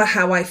remember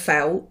how I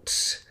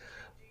felt,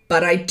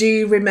 but I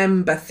do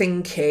remember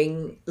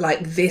thinking,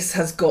 like, this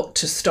has got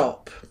to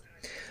stop.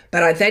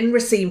 But I then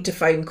received a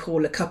phone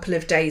call a couple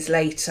of days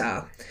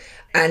later.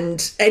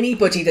 And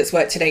anybody that's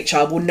worked in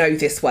HR will know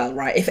this well,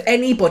 right? If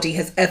anybody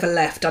has ever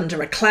left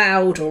under a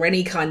cloud or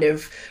any kind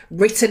of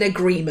written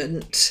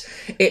agreement,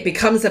 it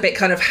becomes a bit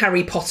kind of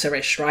Harry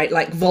Potterish, right?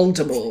 Like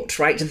Voldemort,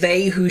 right?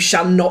 They who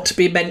shall not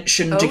be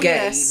mentioned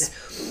again.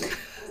 Yes.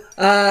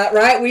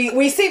 Right,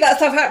 we see that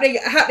stuff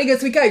happening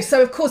as we go.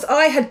 So of course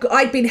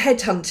I'd been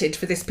headhunted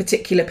for this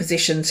particular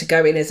position to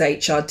go in as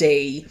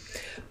HRD,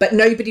 but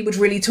nobody would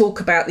really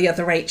talk about the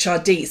other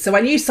HRD. So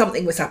I knew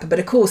something was happening, but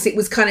of course it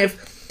was kind of,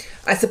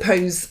 I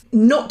suppose,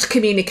 not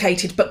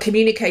communicated, but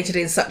communicated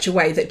in such a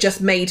way that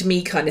just made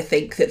me kind of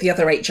think that the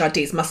other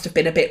HRDs must have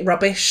been a bit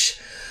rubbish.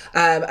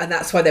 And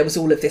that's why there was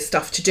all of this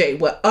stuff to do.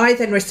 Well, I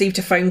then received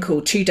a phone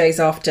call 2 days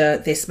after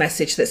this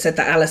message that said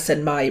that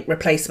Alison, my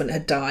replacement,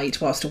 had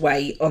died whilst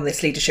away on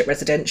this leadership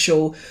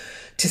residential,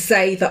 to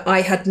say that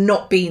I had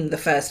not been the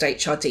first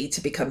HRD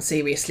to become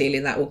seriously ill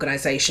in that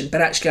organisation,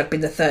 but actually I'd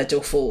been the third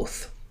or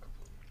fourth.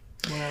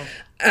 Wow.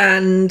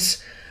 And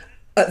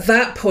at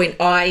that point,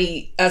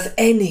 I, as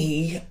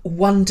any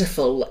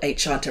wonderful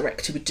HR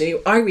director would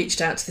do, I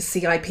reached out to the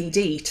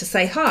CIPD to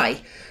say,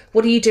 hi,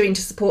 what are you doing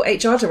to support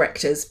HR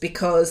directors?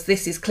 Because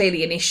this is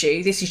clearly an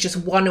issue. This is just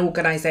one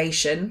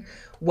organisation.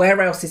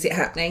 Where else is it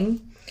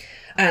happening?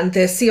 And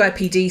the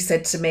CIPD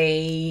said to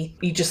me,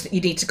 you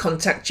need to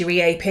contact your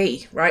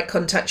EAP, right?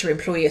 Contact your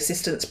employee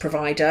assistance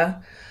provider.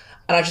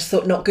 And I just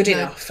thought, not good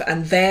enough.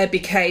 And there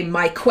became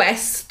my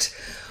quest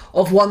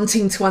of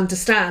wanting to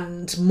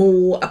understand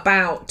more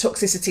about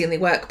toxicity in the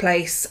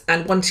workplace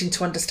and wanting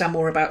to understand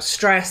more about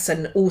stress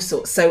and all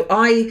sorts. So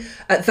I,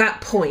 at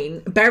that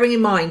point, bearing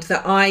in mind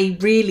that I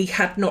really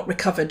had not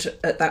recovered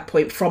at that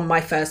point from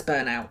my first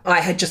burnout, I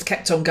had just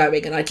kept on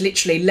going, and I'd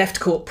literally left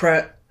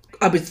corporate.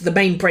 I was the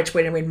main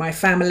breadwinner in my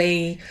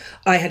family.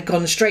 I had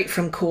gone straight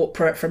from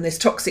corporate, from this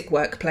toxic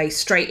workplace,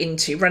 straight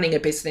into running a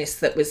business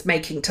that was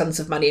making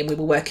tons of money, and we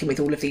were working with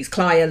all of these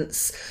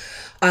clients.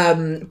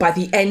 By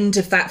the end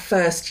of that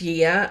first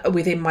year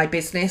within my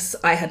business,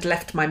 I had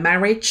left my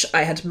marriage.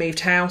 I had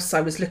moved house.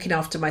 I was looking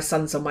after my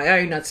sons on my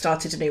own. I'd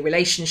started a new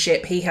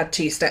relationship. He had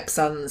 2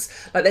 stepsons.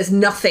 Like, there's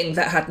nothing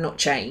that had not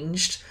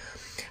changed.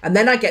 And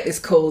then I get this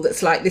call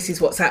that's like, this is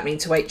what's happening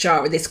to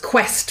HR, and this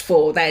quest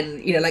for then,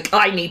 you know, like,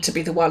 I need to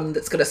be the one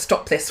that's going to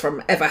stop this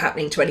from ever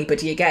happening to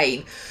anybody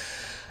again.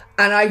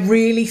 And I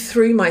really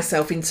threw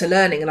myself into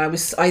learning, and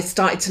I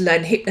started to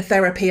learn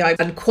hypnotherapy.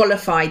 I'm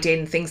qualified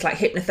in things like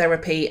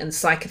hypnotherapy and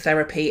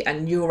psychotherapy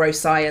and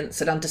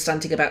neuroscience and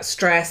understanding about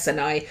stress. And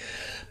I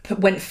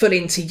went full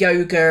into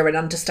yoga and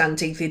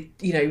understanding the,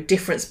 you know,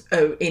 difference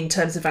in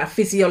terms of our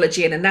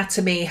physiology and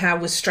anatomy. How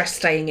was stress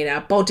staying in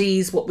our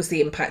bodies? What was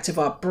the impact of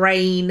our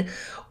brain?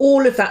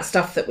 All of that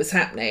stuff that was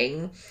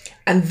happening.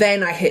 And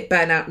then I hit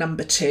burnout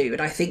number 2.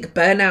 And I think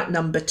burnout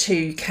number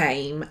 2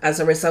 came as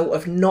a result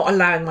of not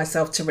allowing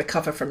myself to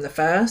recover from the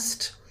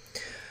first,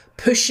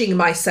 pushing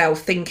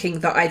myself, thinking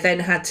that I then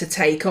had to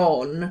take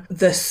on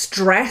the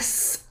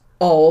stress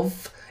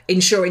of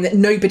ensuring that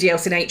nobody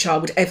else in HR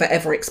would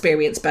ever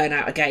experience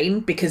burnout again,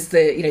 because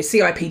the, you know,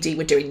 CIPD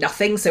were doing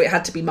nothing. So it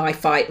had to be my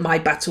fight, my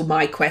battle,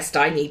 my quest.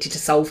 I needed to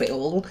solve it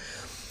all.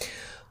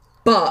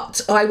 But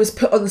I was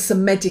put on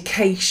some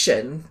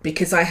medication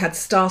because I had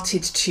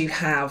started to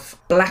have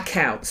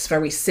blackouts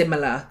very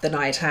similar than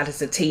I had had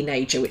as a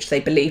teenager, which they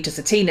believed as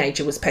a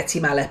teenager was petit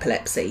mal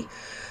epilepsy.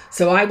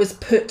 So I was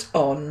put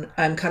on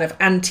kind of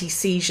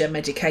anti-seizure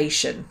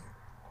medication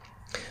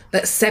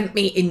that sent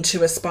me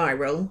into a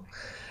spiral.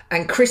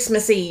 And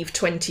Christmas Eve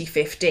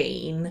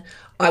 2015,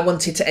 I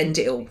wanted to end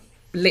it all.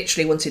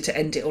 Literally wanted to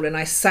end it all. And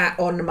I sat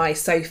on my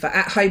sofa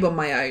at home on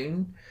my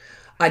own.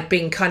 I'd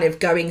been kind of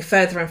going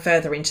further and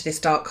further into this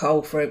dark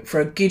hole for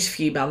a good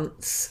few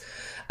months.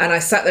 And I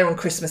sat there on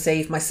Christmas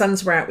Eve. My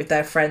sons were out with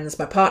their friends.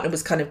 My partner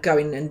was kind of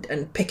going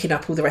and picking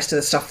up all the rest of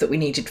the stuff that we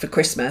needed for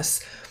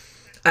Christmas.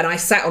 And I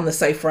sat on the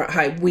sofa at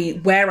home.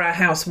 Where our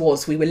house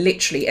was, we were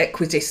literally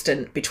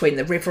equidistant between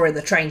the river and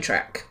the train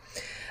track.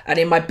 And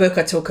in my book,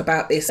 I talk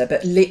about this,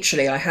 but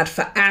literally I had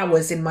for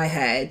hours in my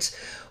head,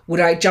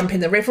 would I jump in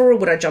the river or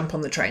would I jump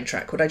on the train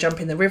track? Would I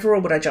jump in the river or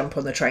would I jump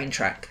on the train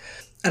track?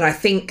 And I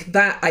think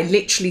that I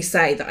literally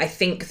say that I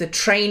think the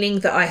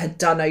training that I had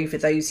done over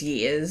those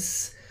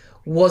years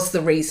was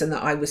the reason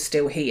that I was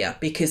still here,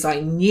 because I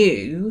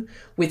knew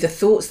with the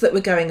thoughts that were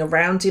going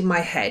around in my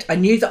head, I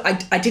knew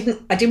that I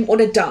didn't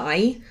want to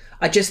die.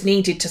 I just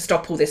needed to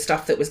stop all this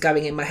stuff that was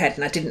going in my head,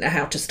 and I didn't know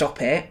how to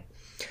stop it.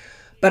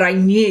 But I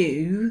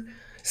knew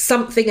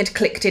something had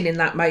clicked in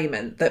that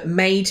moment that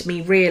made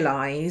me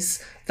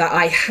realise that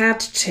I had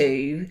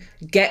to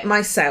get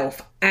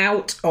myself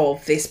out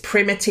of this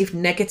primitive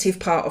negative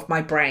part of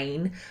my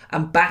brain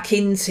and back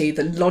into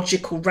the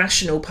logical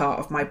rational part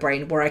of my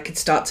brain where I could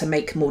start to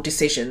make more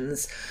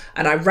decisions.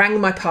 And I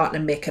rang my partner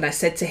Mick and I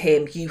said to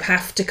him, you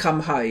have to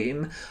come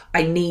home.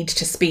 I need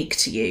to speak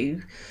to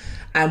you.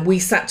 And we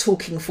sat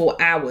talking for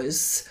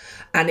hours,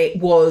 and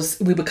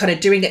we were kind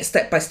of doing it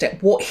step by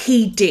step. What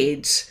he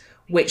did,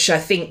 which I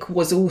think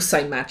was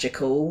also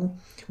magical,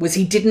 was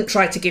he didn't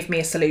try to give me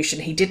a solution.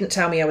 He didn't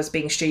tell me I was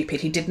being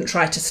stupid. He didn't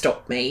try to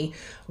stop me.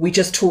 We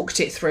just talked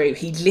it through.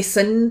 He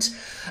listened,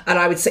 and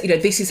I would say,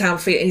 this is how I'm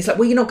feeling. And he's like,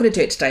 well, you're not going to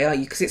do it today, are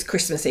you? Because it's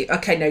Christmas Eve.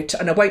 Okay, no,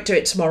 and I won't do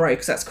it tomorrow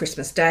because that's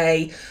Christmas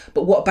Day.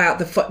 But what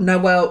about no,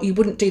 well, you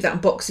wouldn't do that on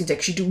Boxing Day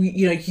because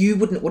you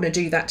wouldn't want to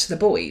do that to the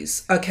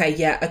boys. Okay,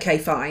 yeah, okay,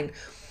 fine.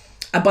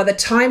 And by the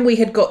time we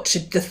had got to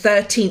the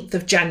 13th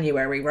of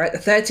January, right? The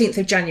 13th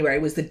of January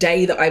was the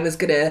day that I was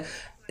going to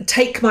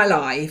take my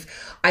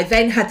life. I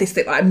then had this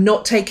thing, I'm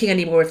not taking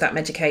any more of that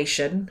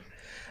medication,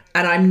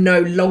 and I'm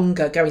no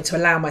longer going to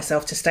allow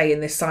myself to stay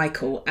in this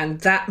cycle. And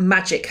that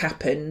magic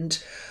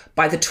happened.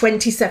 By the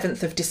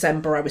 27th of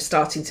December, I was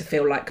starting to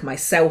feel like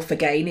myself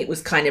again. It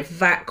was kind of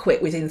that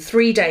quick. Within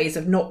 3 days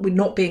of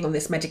not being on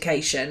this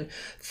medication,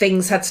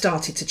 things had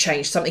started to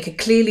change. Something had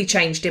clearly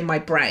changed in my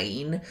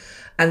brain.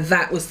 And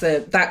that was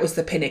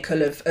the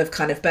pinnacle of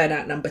kind of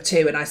burnout number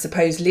 2. And I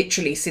suppose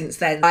literally since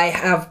then, I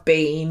have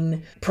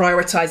been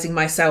prioritising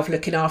myself,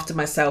 looking after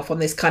myself on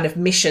this kind of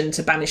mission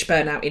to banish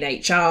burnout in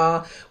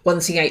HR,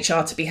 wanting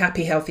HR to be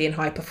happy, healthy and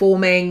high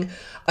performing,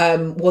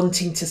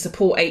 wanting to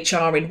support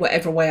HR in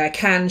whatever way I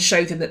can,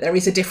 show them that there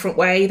is a different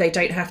way. They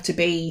don't have to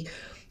be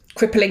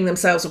crippling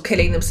themselves or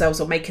killing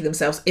themselves or making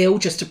themselves ill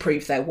just to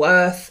prove their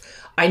worth.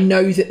 I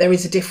know that there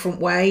is a different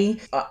way,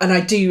 and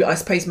I do, I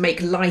suppose, make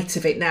light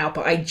of it now,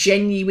 but I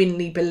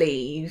genuinely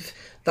believe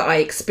that I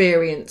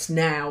experience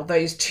now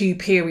those 2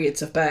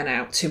 periods of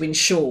burnout to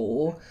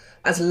ensure,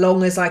 as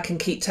long as I can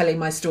keep telling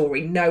my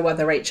story, no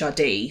other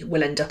HRD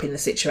will end up in the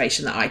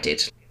situation that I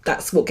did.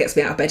 That's what gets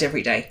me out of bed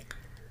every day.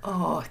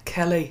 Oh,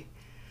 Kelly.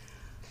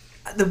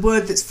 The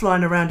word that's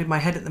flying around in my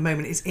head at the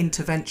moment is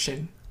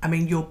intervention. I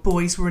mean, your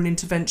boys were an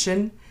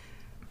intervention.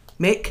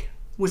 Mick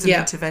was an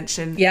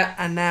intervention. Yeah.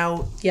 And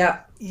now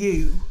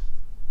you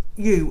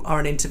are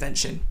an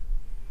intervention.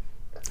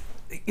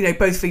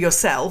 Both for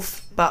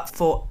yourself, but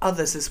for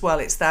others as well.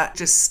 It's that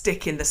just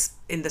stick in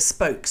the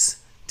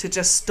spokes to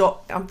just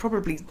stop. I'm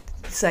probably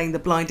saying the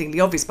blindingly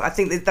obvious, but I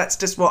think that's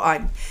just what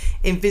I'm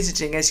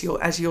envisaging as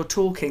you're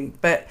talking.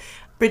 But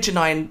Bridge and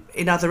I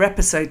in other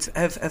episodes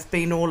have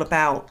been all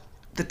about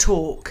the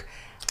talk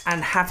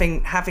and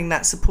having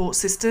that support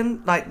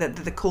system, like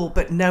the call,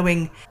 but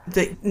knowing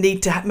that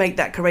need to make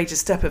that courageous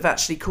step of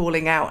actually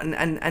calling out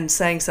and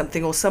saying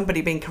something, or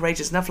somebody being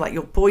courageous enough, like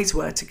your boys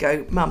were, to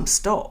go, Mum,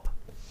 stop.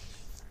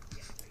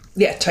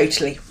 Yeah,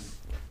 totally.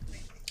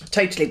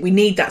 We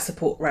need that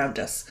support around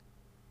us.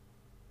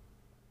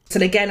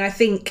 And again, I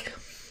think,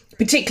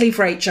 particularly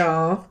for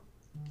HR,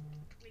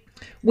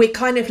 we're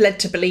kind of led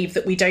to believe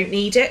that we don't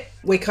need it.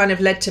 We're kind of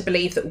led to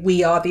believe that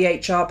we are the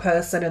HR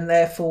person and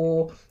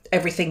therefore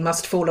everything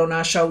must fall on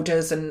our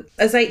shoulders. And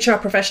as HR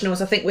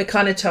professionals, I think we're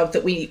kind of told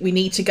that we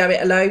need to go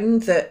it alone,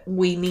 that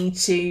we need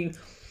to,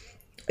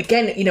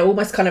 again,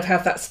 almost kind of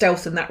have that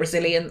stealth and that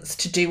resilience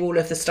to do all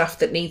of the stuff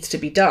that needs to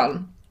be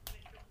done.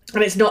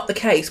 And it's not the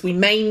case. We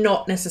may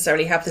not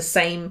necessarily have the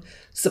same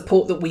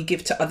support that we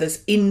give to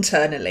others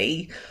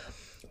internally,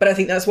 but I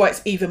think that's why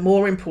it's even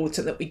more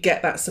important that we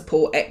get that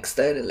support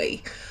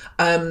externally.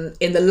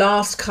 In the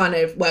last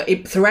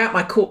throughout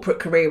my corporate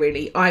career,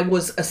 really, I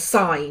was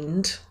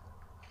assigned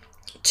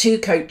 2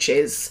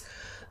 coaches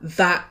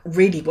that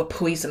really were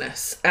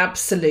poisonous,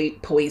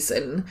 absolute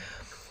poison.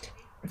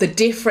 the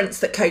difference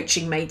that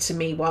coaching made to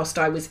me whilst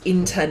I was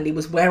internally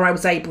was where I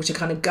was able to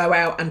kind of go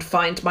out and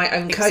find my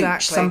own coach,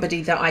 Exactly.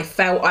 somebody that I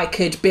felt I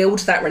could build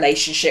that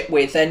relationship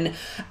with and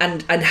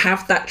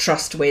have that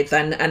trust with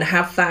and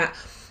have that,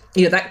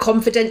 you know, that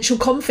confidential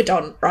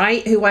confidant,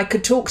 right? Who I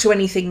could talk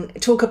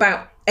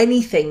about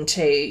anything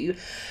to,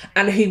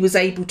 and who was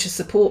able to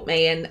support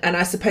me. And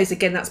I suppose,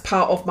 again, that's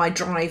part of my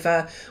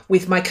driver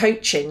with my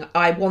coaching.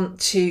 I want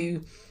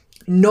to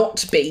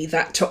not be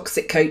that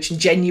toxic coach and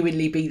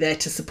genuinely be there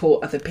to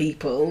support other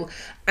people.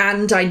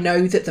 And I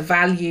know that the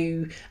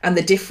value and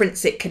the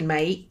difference it can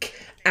make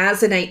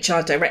as an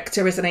HR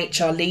director, as an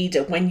HR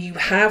leader, when you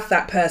have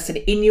that person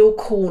in your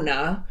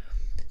corner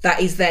that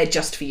is there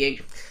just for you.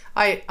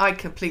 I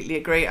completely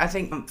agree. I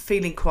think I'm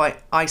feeling quite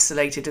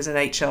isolated as an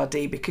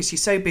HRD because you're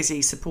so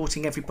busy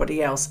supporting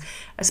everybody else,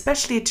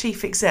 especially a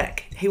chief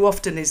exec who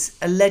often is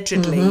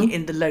allegedly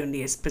in the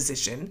loneliest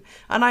position.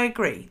 And I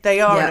agree, they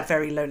are in a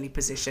very lonely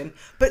position,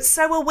 but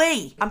so are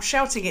we. I'm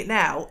shouting it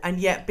now and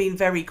yet being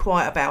very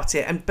quiet about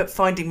it, but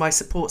finding my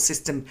support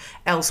system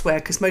elsewhere,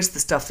 because most of the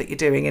stuff that you're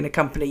doing in a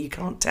company you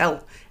can't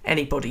tell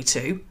anybody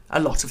to a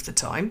lot of the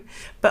time.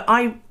 But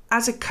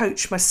as a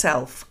coach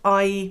myself,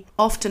 I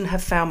often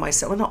have found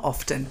myself, well, not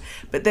often,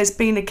 but there's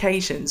been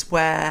occasions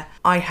where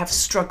I have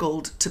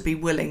struggled to be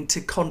willing to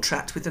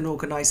contract with an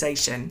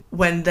organisation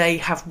when they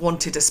have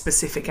wanted a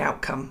specific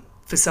outcome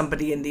for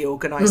somebody in the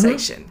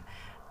organisation.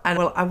 And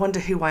well, I wonder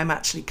who I'm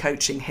actually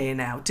coaching here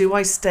now. Do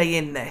I stay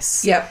in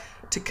this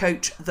to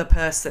coach the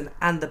person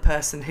and the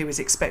person who is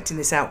expecting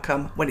this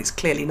outcome when it's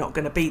clearly not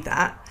going to be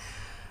that?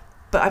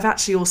 But I've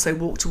actually also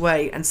walked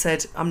away and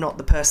said, I'm not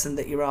the person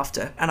that you're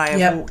after. And I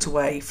have walked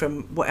away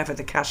from whatever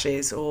the cash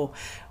is or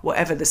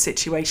whatever the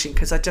situation,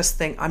 because I just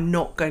think I'm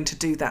not going to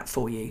do that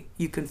for you.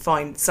 You can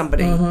find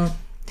somebody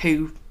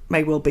who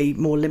may well be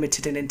more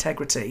limited in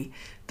integrity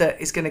that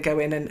is going to go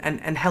in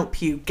and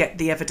help you get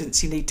the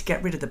evidence you need to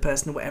get rid of the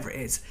person or whatever it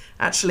is.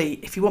 Actually,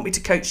 if you want me to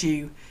coach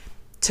you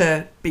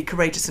to be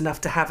courageous enough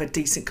to have a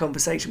decent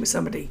conversation with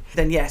somebody,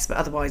 then yes, but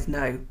otherwise,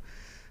 no.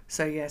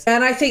 So yes.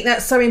 And I think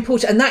that's so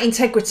important. And that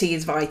integrity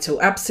is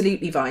vital,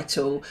 absolutely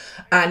vital.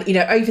 And, you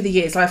know, over the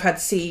years, I've had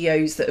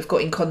CEOs that have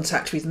got in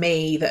contact with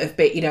me that have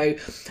been, you know,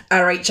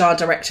 our HR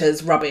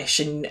director's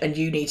rubbish and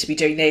you need to be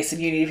doing this and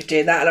you need to be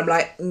doing that. And I'm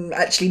like,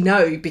 actually,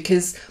 no,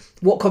 because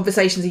what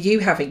conversations are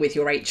you having with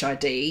your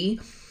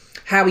HRD?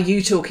 How are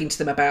you talking to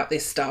them about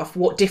this stuff?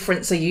 What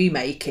difference are you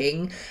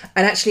making?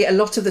 And actually, a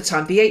lot of the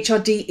time, the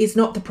HRD is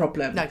not the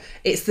problem. No.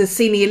 It's the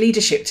senior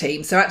leadership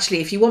team. So actually,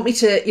 if you want me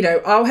to, you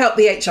know, I'll help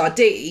the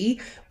HRD,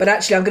 but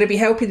actually I'm going to be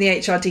helping the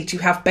HRD to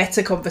have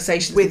better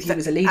conversations with you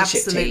as a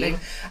leadership team.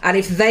 And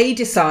if they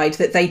decide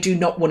that they do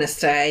not want to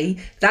stay,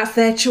 that's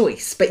their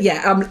choice. But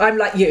yeah, I'm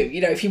like you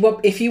know, if you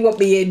want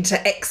me in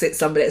to exit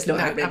somebody, it's not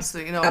happening.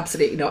 Absolutely not.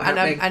 Absolutely not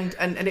happening.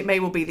 And it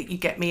may well be that you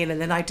get me in and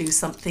then I do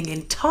something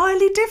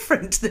entirely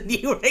different than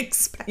you're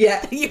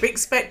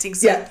expecting.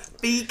 So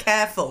be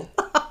careful.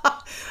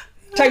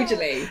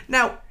 Totally.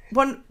 Now,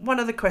 one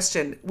other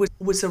question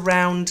was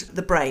around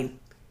the brain.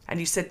 And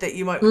you said that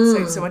you might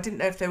so I didn't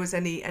know if there was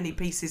any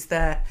pieces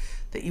there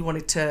that you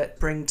wanted to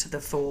bring to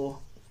the fore.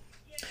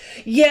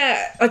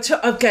 Yeah, I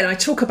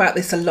talk about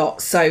this a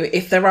lot. So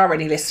if there are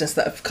any listeners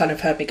that have kind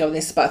of heard me go on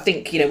this, but I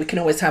think, you know, we can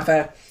always have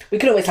a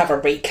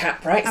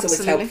recap, right? It's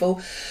always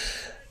helpful.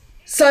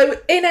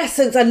 So in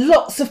essence, and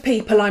lots of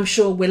people I'm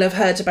sure will have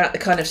heard about the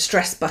kind of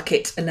stress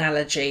bucket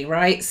analogy,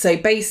 right? So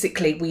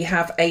basically we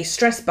have a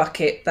stress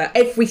bucket that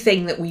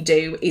everything that we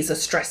do is a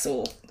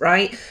stressor,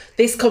 right?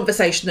 This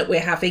conversation that we're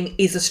having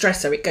is a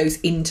stressor. It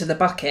goes into the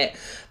bucket.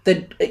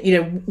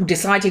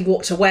 Deciding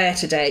what to wear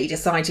today,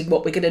 deciding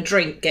what we're going to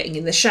drink, getting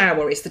in the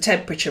shower, is the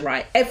temperature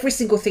right? Every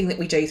single thing that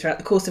we do throughout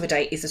the course of a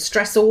day is a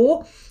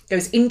stressor,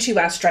 goes into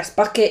our stress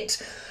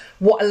bucket.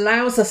 What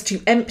allows us to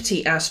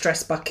empty our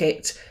stress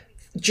bucket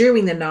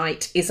during the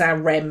night is our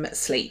REM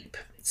sleep.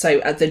 So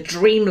the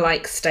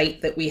dreamlike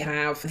state that we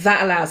have,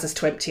 that allows us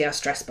to empty our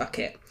stress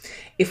bucket.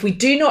 If we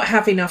do not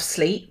have enough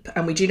sleep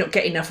and we do not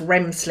get enough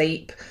REM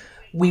sleep,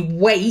 we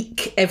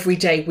wake every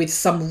day with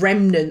some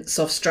remnants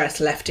of stress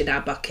left in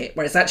our bucket.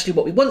 Whereas actually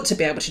what we want to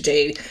be able to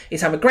do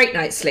is have a great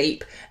night's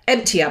sleep,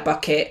 empty our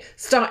bucket,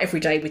 start every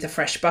day with a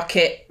fresh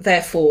bucket.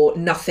 Therefore,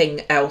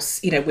 nothing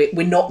else, you know,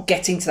 we're not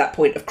getting to that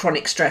point of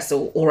chronic stress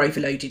or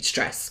overloaded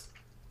stress.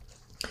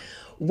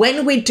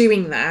 When we're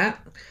doing that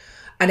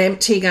and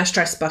emptying our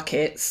stress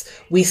buckets,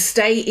 we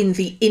stay in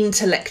the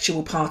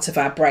intellectual part of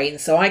our brain.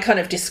 So I kind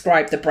of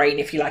describe the brain,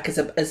 if you like, as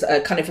a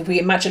kind of, if we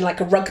imagine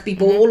like a rugby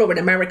ball or an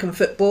American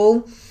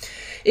football.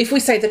 If we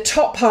say the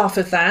top half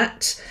of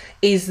that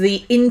is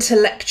the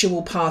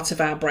intellectual part of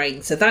our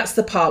brain. So that's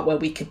the part where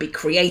we can be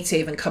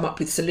creative and come up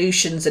with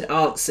solutions and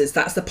answers.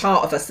 That's the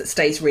part of us that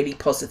stays really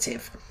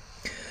positive.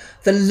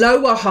 The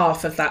lower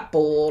half of that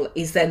ball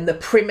is then the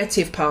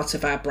primitive part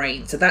of our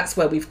brain. So that's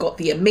where we've got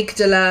the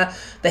amygdala,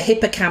 the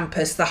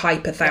hippocampus, the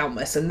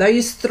hypothalamus. And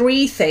those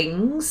three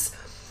things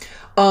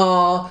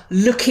are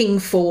looking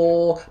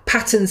for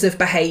patterns of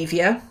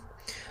behaviour,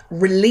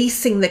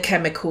 releasing the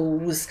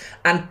chemicals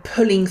and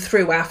pulling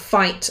through our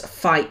fight,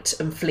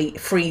 and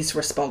freeze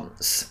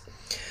response.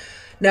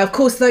 Now, of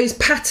course, those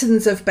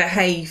patterns of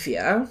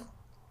behaviour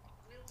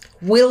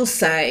will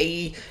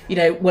say,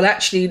 well,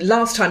 actually,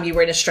 last time you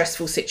were in a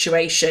stressful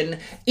situation,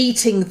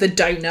 eating the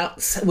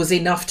donuts was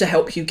enough to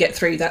help you get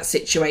through that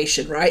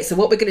situation, right? So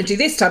what we're going to do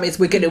this time is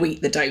we're going to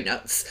eat the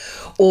donuts.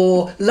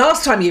 Or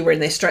last time you were in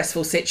this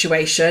stressful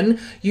situation,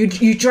 you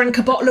drank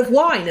a bottle of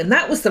wine and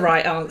that was the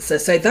right answer.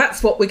 So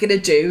that's what we're going to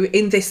do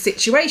in this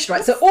situation,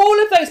 right? So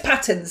all of those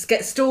patterns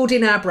get stored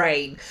in our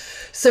brain.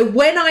 So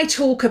when I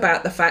talk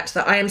about the fact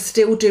that I am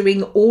still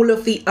doing all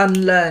of the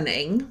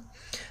unlearning,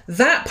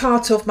 that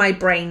part of my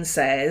brain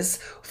says,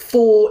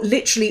 for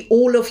literally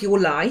all of your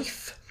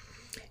life,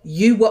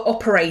 you were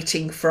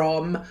operating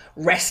from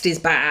rest is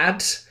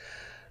bad,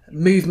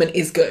 movement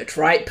is good,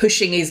 right?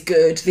 Pushing is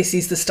good. This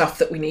is the stuff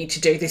that we need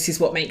to do. This is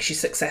what makes you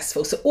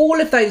successful. So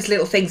all of those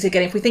little things,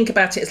 again, if we think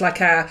about it as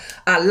like our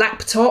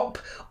laptop,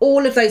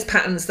 all of those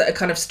patterns that are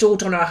kind of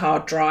stored on our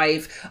hard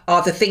drive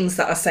are the things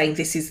that are saying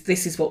this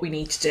is what we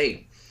need to do.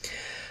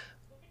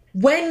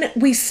 When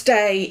we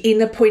stay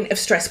in a point of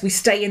stress, we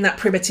stay in that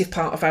primitive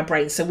part of our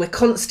brain. So we're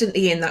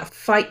constantly in that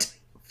fight,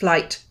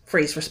 flight,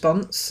 freeze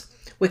response.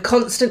 We're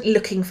constantly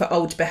looking for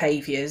old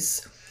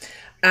behaviours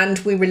and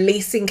we're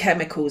releasing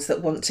chemicals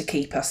that want to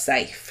keep us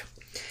safe.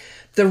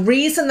 The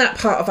reason that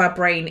part of our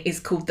brain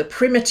is called the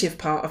primitive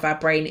part of our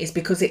brain is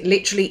because it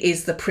literally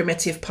is the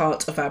primitive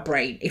part of our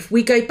brain. If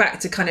we go back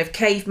to kind of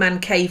caveman,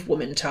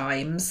 cavewoman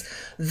times,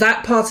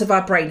 that part of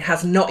our brain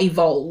has not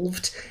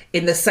evolved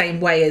in the same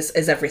way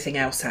as everything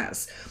else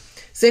has.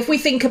 So if we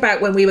think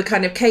about when we were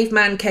kind of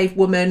caveman,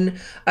 cavewoman,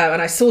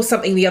 and I saw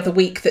something the other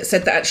week that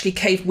said that actually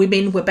cave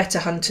women were better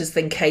hunters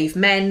than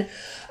cavemen.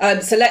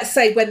 So let's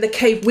say when the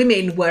cave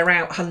women were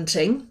out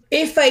hunting,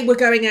 if they were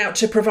going out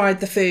to provide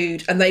the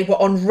food and they were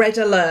on red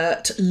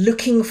alert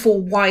looking for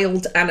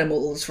wild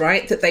animals,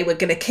 right, that they were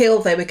going to kill,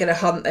 they were going to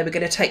hunt, they were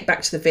going to take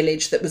back to the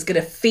village, that was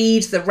going to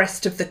feed the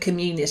rest of the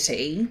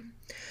community,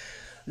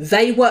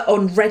 they were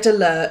on red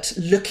alert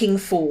looking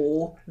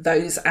for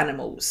those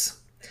animals.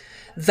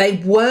 They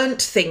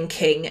weren't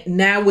thinking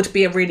now would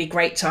be a really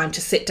great time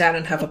to sit down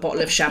and have a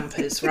bottle of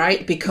champers,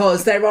 right?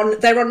 Because they're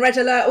on red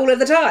alert all of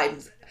the time.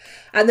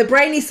 And the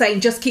brain is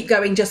saying, just keep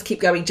going, just keep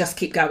going, just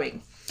keep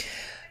going.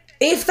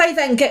 If they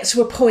then get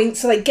to a point,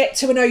 so they get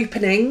to an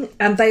opening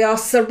and they are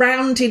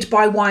surrounded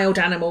by wild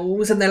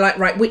animals and they're like,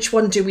 right, which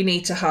one do we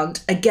need to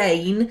hunt?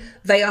 Again,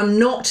 they are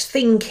not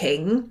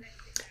thinking,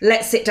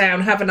 let's sit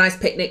down, have a nice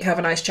picnic, have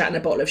a nice chat and a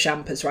bottle of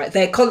champers, right?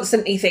 They're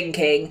constantly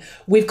thinking,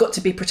 we've got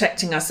to be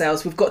protecting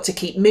ourselves. We've got to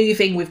keep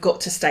moving. We've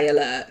got to stay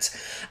alert.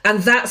 And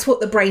that's what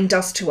the brain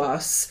does to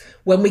us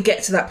when we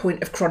get to that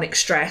point of chronic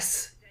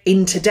stress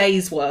in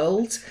today's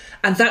world.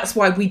 And that's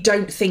why we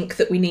don't think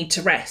that we need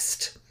to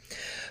rest.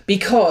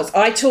 Because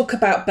I talk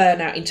about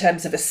burnout in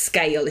terms of a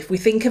scale. If we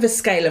think of a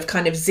scale of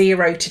kind of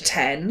 0 to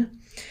 10,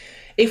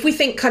 if we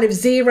think kind of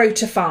 0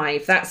 to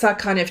 5, that's our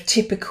kind of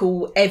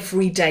typical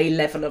everyday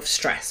level of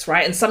stress,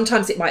 right? And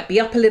sometimes it might be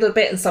up a little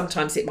bit and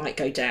sometimes it might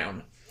go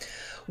down.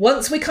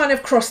 Once we kind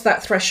of cross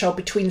that threshold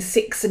between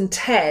 6 and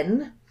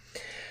 10,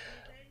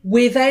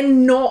 we're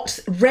then not,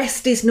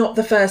 rest is not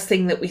the first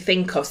thing that we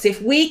think of. So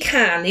if we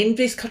can,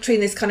 between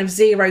this kind of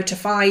 0 to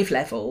 5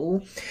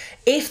 level,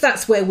 if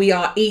that's where we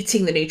are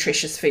eating the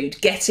nutritious food,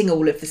 getting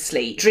all of the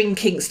sleep,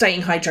 drinking,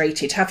 staying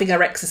hydrated, having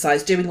our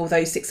exercise, doing all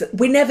those 6,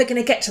 we're never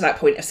going to get to that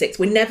point of 6.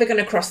 We're never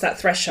going to cross that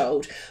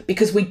threshold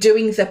because we're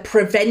doing the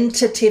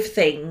preventative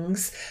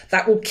things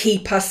that will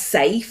keep us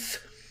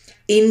safe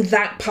in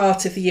that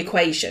part of the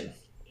equation.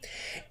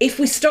 If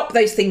we stop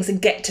those things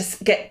and get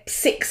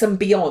 6 and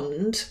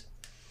beyond,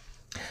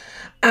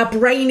 our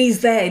brain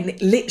is then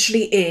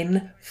literally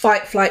in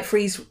fight, flight,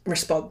 freeze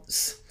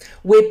response.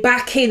 We're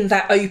back in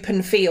that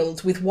open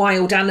field with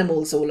wild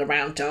animals all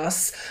around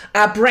us.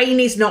 Our brain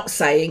is not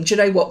saying, do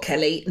you know what,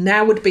 Kelly?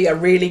 Now would be a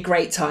really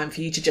great time for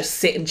you to just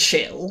sit and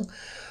chill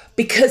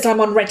because I'm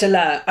on red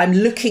alert. I'm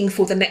looking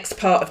for the next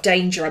part of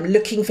danger. I'm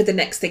looking for the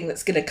next thing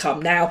that's going to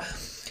come. Now,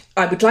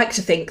 I would like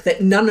to think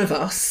that none of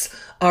us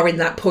are in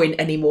that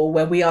point anymore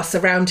where we are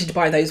surrounded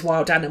by those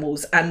wild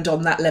animals and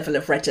on that level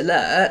of red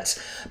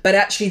alert. But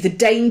actually the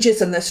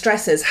dangers and the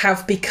stresses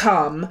have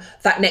become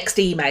that next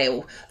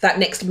email, that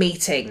next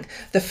meeting,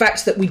 the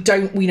fact that we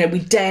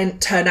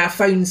daren't turn our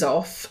phones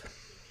off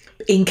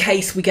in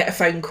case we get a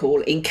phone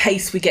call, in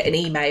case we get an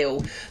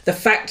email. The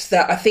fact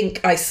that I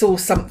think I saw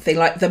something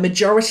like the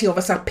majority of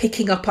us are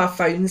picking up our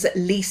phones at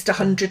least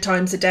 100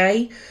 times a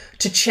day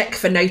to check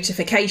for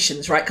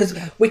notifications, right? Because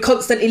we're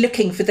constantly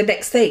looking for the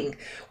next thing.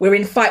 We're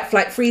in fight,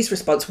 flight, freeze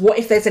response. What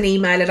if there's an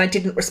email and I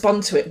didn't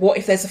respond to it? What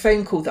if there's a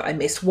phone call that I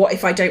missed? What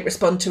if I don't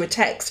respond to a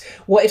text?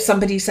 What if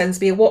somebody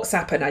sends me a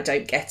WhatsApp and I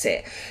don't get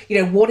it?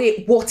 What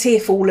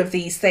if all of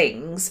these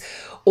things?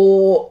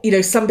 Or,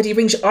 somebody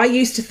rings. I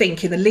used to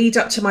think in the lead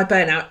up to my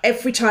burnout,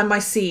 every time my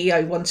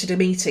CEO wanted a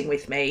meeting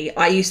with me,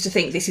 I used to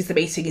think this is the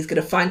meeting, he's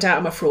going to find out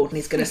I'm a fraud and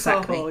he's going to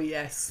sack me. Oh,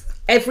 yes.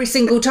 Every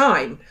single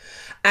time.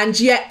 And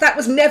yet that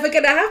was never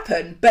going to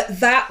happen.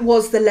 But that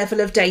was the level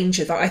of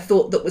danger that I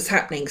thought that was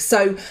happening.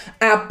 So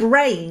our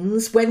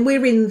brains, when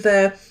we're in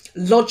the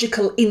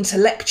logical,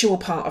 intellectual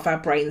part of our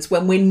brains,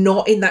 when we're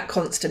not in that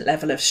constant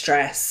level of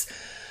stress,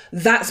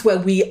 that's where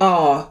we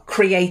are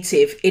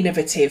creative,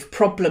 innovative,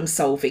 problem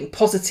solving,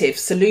 positive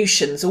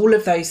solutions, all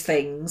of those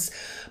things.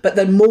 But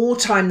the more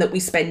time that we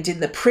spend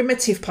in the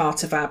primitive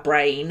part of our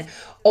brain,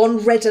 on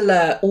red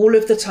alert all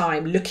of the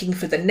time, looking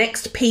for the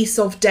next piece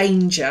of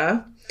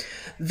danger,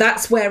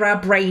 that's where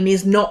our brain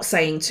is not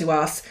saying to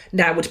us,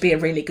 now would be a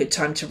really good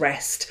time to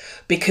rest,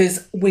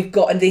 because we've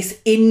got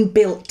this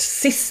inbuilt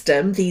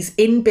system, these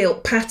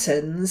inbuilt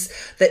patterns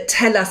that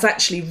tell us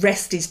actually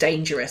rest is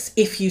dangerous.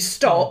 If you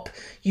stop,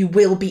 you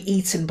will be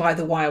eaten by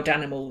the wild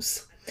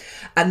animals.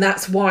 And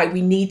that's why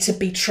we need to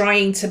be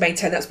trying to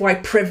maintain. That's why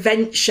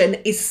prevention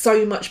is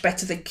so much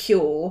better than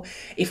cure.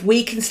 If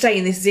we can stay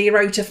in this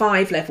 0 to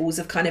 5 levels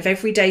of kind of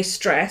everyday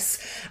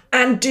stress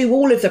and do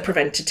all of the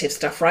preventative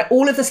stuff, right?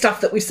 All of the stuff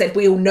that we've said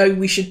we all know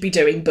we should be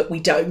doing, but we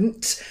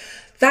don't.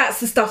 That's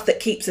the stuff that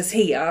keeps us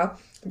here.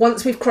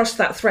 Once we've crossed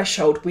that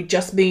threshold, we're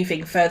just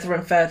moving further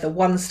and further,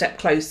 one step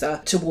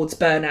closer towards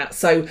burnout.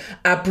 So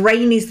our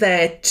brain is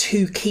there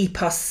to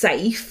keep us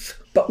safe,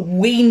 but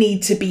we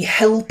need to be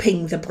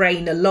helping the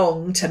brain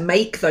along to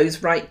make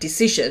those right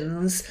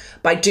decisions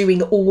by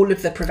doing all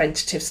of the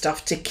preventative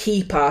stuff to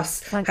keep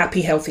us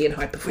happy, healthy and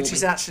high performing. Which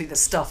is actually the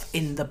stuff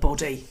in the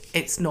body.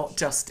 It's not.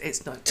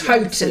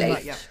 Totally.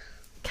 Like, yeah.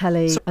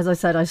 Kelly, as I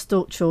said, I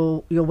stalked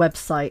your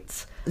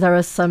website. There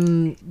are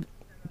some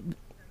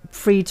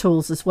free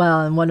tools as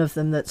well, and one of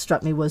them that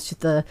struck me was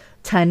the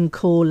 10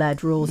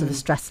 core-led rules of a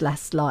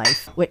stress-less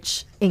life,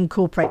 which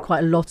incorporate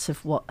quite a lot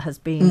of what has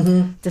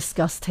been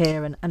discussed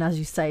here, and as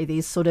you say,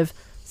 these sort of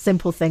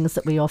simple things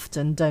that we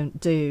often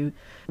don't do.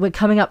 We're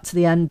coming up to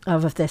the end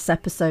of this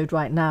episode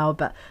right now,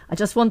 but I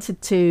just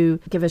wanted to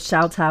give a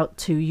shout out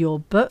to your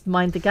book,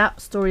 Mind the Gap,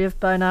 Story of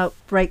Burnout,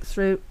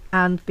 Breakthrough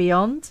and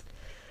Beyond.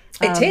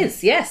 It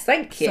is, yes,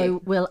 thank you.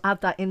 So we'll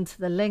add that into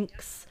the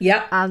links.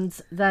 Yeah. And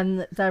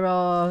then there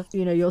are,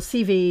 your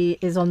CV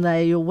is on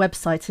there, your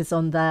website is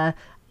on there,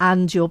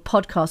 and your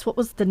podcast. What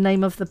was the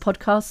name of the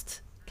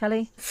podcast,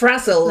 Kelly?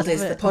 Frazzled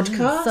is the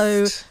podcast.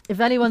 So if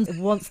anyone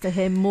wants to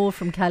hear more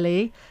from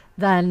Kelly,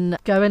 then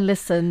go and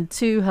listen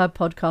to her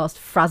podcast,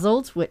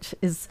 Frazzled, which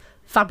is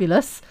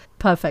fabulous,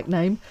 perfect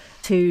name,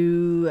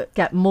 to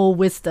get more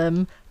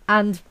wisdom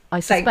and I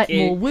suspect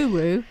more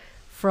woo-woo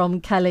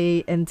from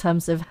Kelly in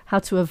terms of how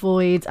to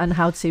avoid and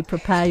how to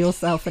prepare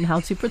yourself and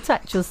how to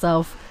protect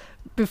yourself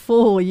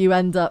before you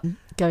end up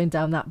going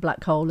down that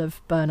black hole of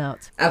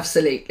burnout.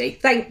 Absolutely.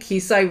 Thank you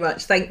so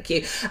much. Thank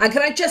you. And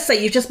can I just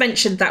say, you've just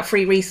mentioned that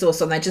free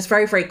resource on there, just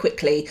very, very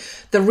quickly.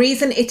 The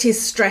reason it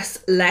is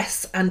stress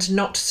less and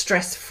not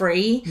stress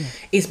free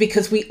is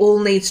because we all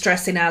need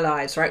stress in our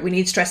lives, right? We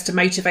need stress to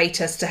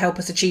motivate us, to help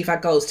us achieve our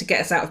goals, to get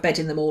us out of bed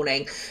in the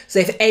morning. So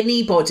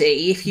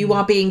if you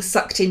are being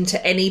sucked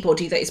into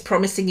anybody that is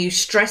promising you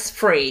stress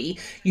free,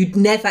 you'd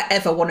never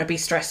ever want to be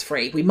stress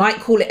free. We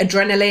might call it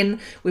adrenaline,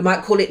 we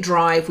might call it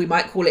drive, we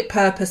might call it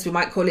purpose, we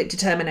might call it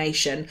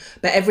determination,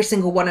 but every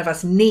single one of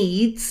us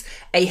needs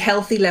a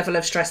healthy level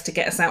of stress to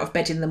get us out of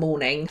bed in the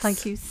morning.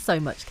 Thank you so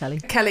much, Kelly.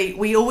 Kelly,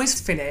 we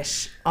always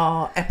finish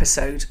our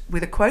episode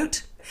with a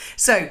quote.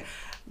 So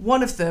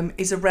one of them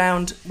is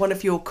around one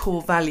of your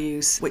core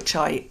values, which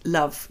I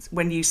love,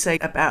 when you say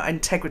about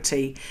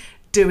integrity,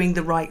 doing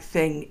the right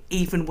thing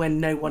even when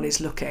no one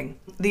is looking.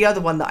 The other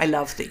one that I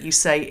love that you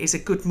say is a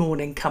good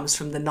morning comes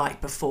from the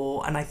night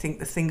before, and I think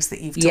the things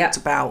that you've talked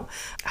about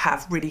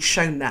have really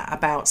shown that,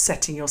 about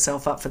setting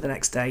yourself up for the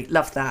next day.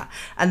 Love that.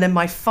 And then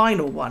my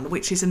final one,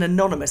 which is an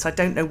anonymous, I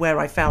don't know where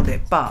I found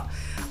it, but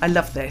I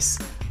love this.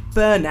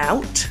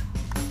 Burnout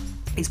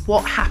is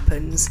what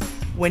happens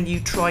when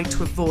you try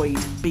to avoid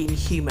being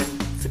human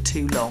for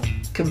too long.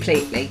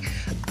 Completely.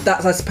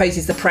 That, I suppose,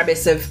 is the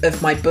premise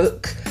of my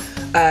book,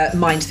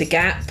 Mind the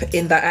Gap,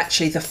 in that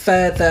actually the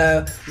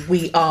further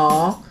we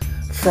are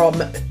from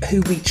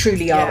who we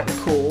truly are at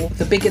the core,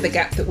 the bigger the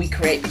gap that we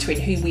create between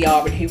who we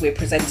are and who we're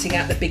presenting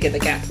at, the bigger the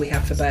gap we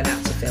have for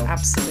burnout to fill.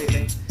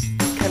 Absolutely.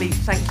 Kelly,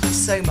 thank you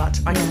so much.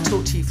 I could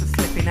talk to you for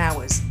flipping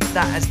hours.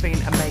 That has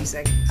been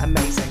amazing.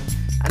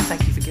 And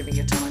thank you for giving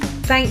your time.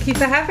 Thank you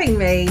for having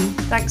me.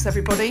 Thanks,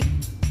 everybody.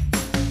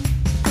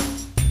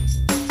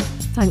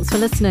 Thanks for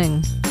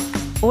listening.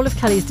 All of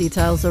Kelly's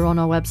details are on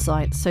our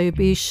website, so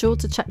be sure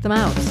to check them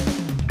out.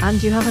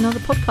 And you have another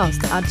podcast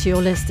to add to your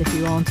list if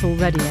you aren't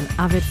already an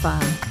avid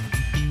fan.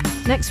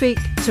 Next week,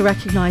 to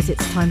recognise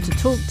it's time to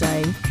talk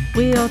day,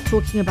 we are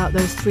talking about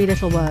those 3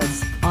 little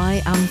words,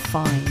 I am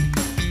fine,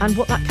 and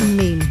what that can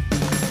mean.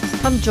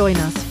 Come join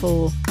us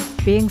for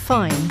Being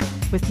Fine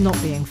with Not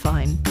Being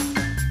Fine.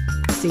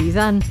 See you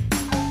then.